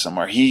 guy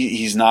somewhere,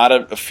 he's not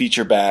a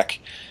feature back,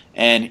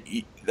 and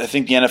I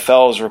think the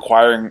NFL is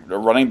requiring a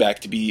running back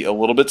to be a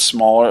little bit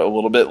smaller, a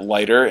little bit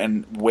lighter,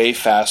 and way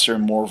faster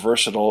and more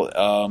versatile.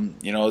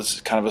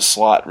 It's kind of a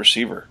slot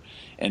receiver.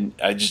 And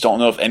I just don't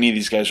know if any of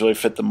these guys really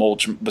fit the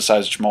mold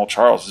besides Jamal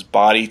Charles. His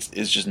body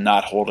is just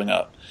not holding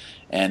up.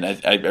 And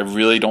I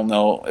really don't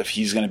know if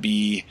he's going to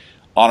be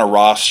on a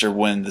roster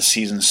when the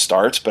season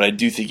starts, but I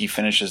do think he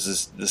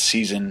finishes the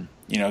season,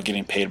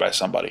 getting paid by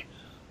somebody.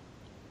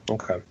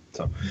 Okay.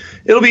 So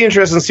it'll be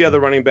interesting to see how the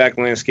running back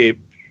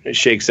landscape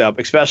shakes up,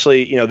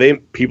 especially,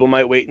 people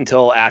might wait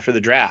until after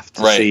the draft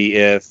to see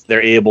if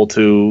they're able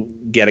to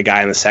get a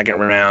guy in the second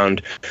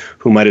round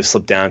who might have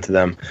slipped down to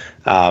them.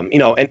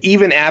 And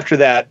even after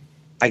that,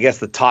 I guess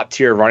the top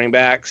tier running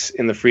backs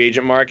in the free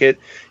agent market,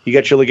 you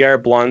got your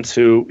LeGarrette Blount,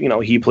 who,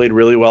 he played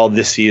really well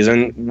this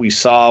season. We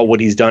saw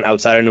what he's done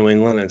outside of New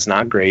England, and it's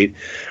not great.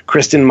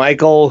 Christian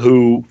Michael,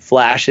 who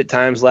flashed at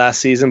times last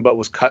season, but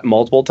was cut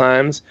multiple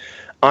times.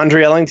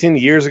 Andre Ellington,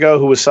 years ago,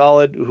 who was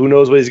solid. Who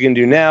knows what he's going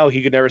to do now?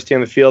 He could never stay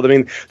on the field. I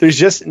mean, there's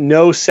just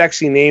no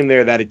sexy name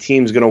there that a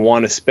team's going to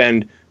want to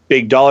spend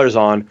big dollars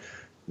on.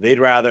 They'd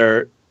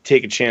rather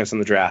take a chance in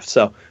the draft.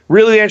 So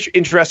really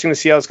interesting to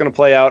see how it's going to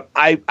play out.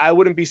 I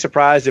wouldn't be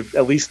surprised if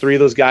at least 3 of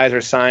those guys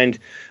are signed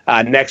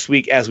next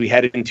week as we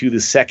head into the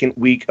second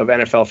week of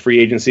NFL free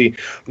agency.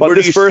 But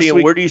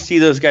where do you see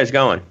those guys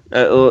going?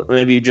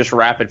 Maybe just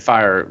rapid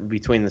fire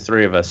between the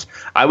 3 of us.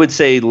 I would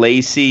say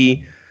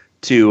Lacy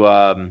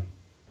to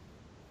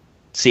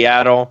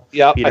Seattle.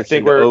 Yeah, I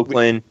think we're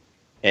Oakland,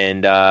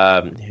 and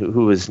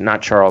who was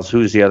not Charles?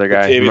 Who's the other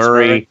guy?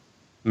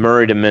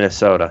 Murray to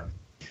Minnesota.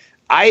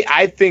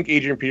 I think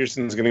Adrian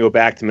Peterson is going to go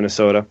back to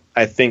Minnesota.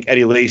 I think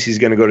Eddie Lacy is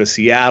going to go to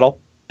Seattle,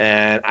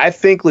 and I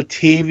think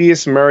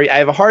Latavius Murray. I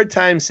have a hard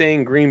time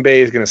saying Green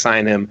Bay is going to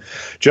sign him,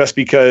 just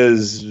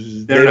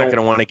because they're not going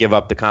to want to give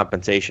up the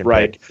compensation.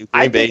 Right.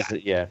 I think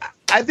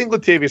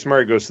Latavius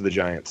Murray goes to the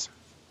Giants.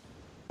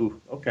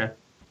 Ooh, okay.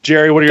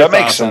 Jerry, what are your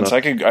thoughts? That makes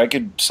sense. I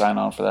could sign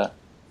on for that.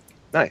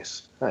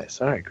 Nice.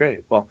 All right,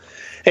 great. Well,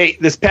 hey,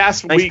 this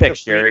past week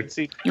picks, of free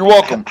agency, you're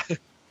welcome.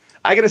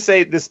 I got to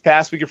say, this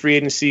past week of free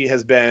agency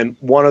has been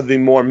one of the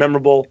more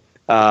memorable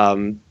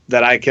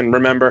that I can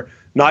remember.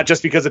 Not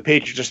just because the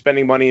Patriots are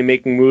spending money and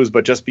making moves,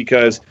 but just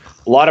because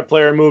a lot of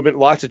player movement,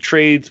 lots of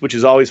trades, which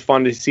is always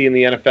fun to see in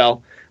the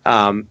NFL.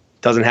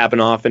 Doesn't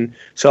happen often.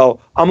 So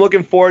I'm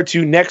looking forward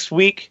to next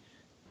week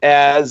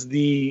as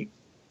the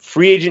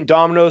free agent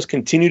dominoes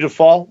continue to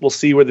fall. We'll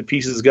see where the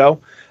pieces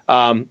go.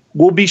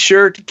 We'll be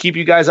sure to keep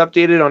you guys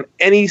updated on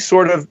any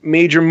sort of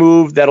major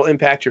move that'll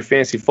impact your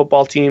fantasy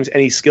football teams,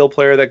 any skill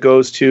player that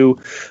goes to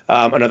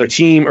another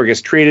team or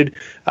gets traded.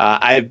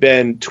 I've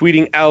been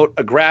tweeting out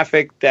a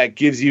graphic that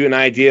gives you an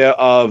idea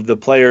of the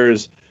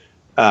players,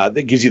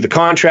 that gives you the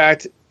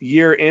contract,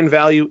 year, and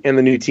value in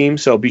the new team.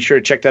 So be sure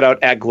to check that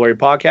out at Glory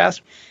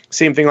Podcast.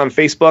 Same thing on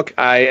Facebook.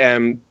 I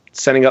am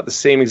sending out the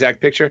same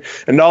exact picture.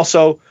 And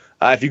also,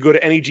 if you go to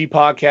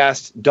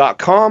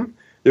NEGPodcast.com,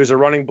 there's a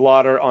running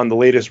blotter on the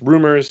latest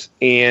rumors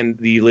and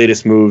the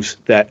latest moves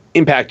that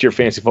impact your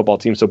fantasy football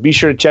team. So be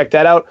sure to check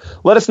that out.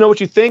 Let us know what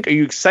you think. Are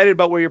you excited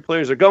about where your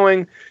players are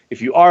going?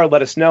 If you are,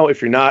 let us know.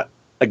 If you're not,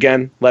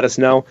 again, let us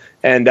know.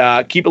 And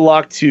keep it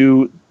locked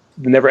to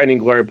the Never Ending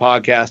Glory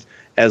podcast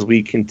as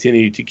we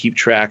continue to keep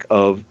track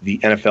of the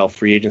NFL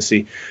free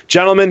agency.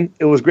 Gentlemen,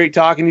 it was great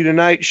talking to you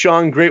tonight.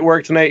 Sean, great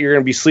work tonight. You're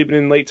going to be sleeping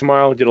in late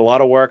tomorrow. You did a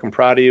lot of work. I'm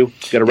proud of you.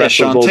 Got to rest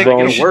those old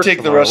bones. You should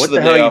take the rest of the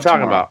day off. What the hell are you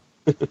talking tomorrow. about?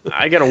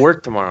 I got to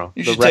work tomorrow.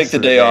 You should take the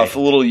day off. A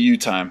little you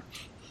time.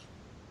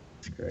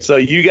 So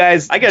you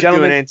guys, I got to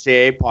do an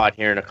NCAA pod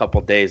here in a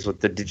couple of days with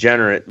the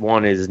degenerate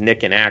one is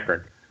Nick and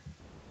Akron.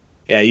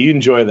 Yeah, you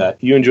enjoy that.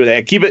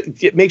 Keep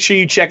it. Make sure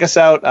you check us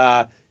out.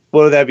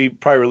 What would that be?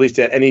 Probably released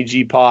at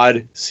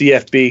NEGPOD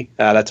CFB.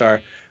 That's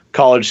our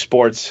college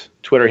sports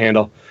Twitter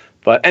handle.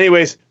 But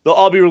anyways, they'll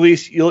all be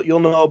released. You'll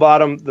know about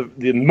them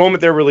the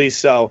moment they're released.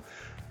 So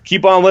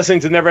keep on listening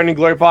to the Never Ending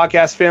Glory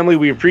podcast, family.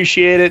 We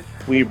appreciate it.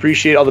 We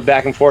appreciate all the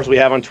back and forth we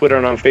have on Twitter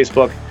and on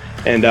Facebook,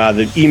 and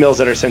the emails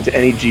that are sent to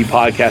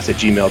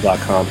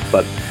negpodcast@gmail.com.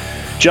 But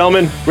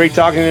gentlemen, great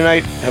talking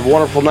tonight. Have a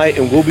wonderful night,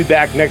 and we'll be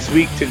back next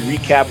week to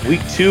recap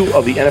week 2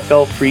 of the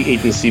NFL free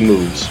agency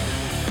moves.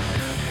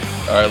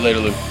 All right, later,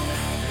 Luke.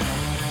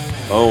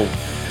 Oh.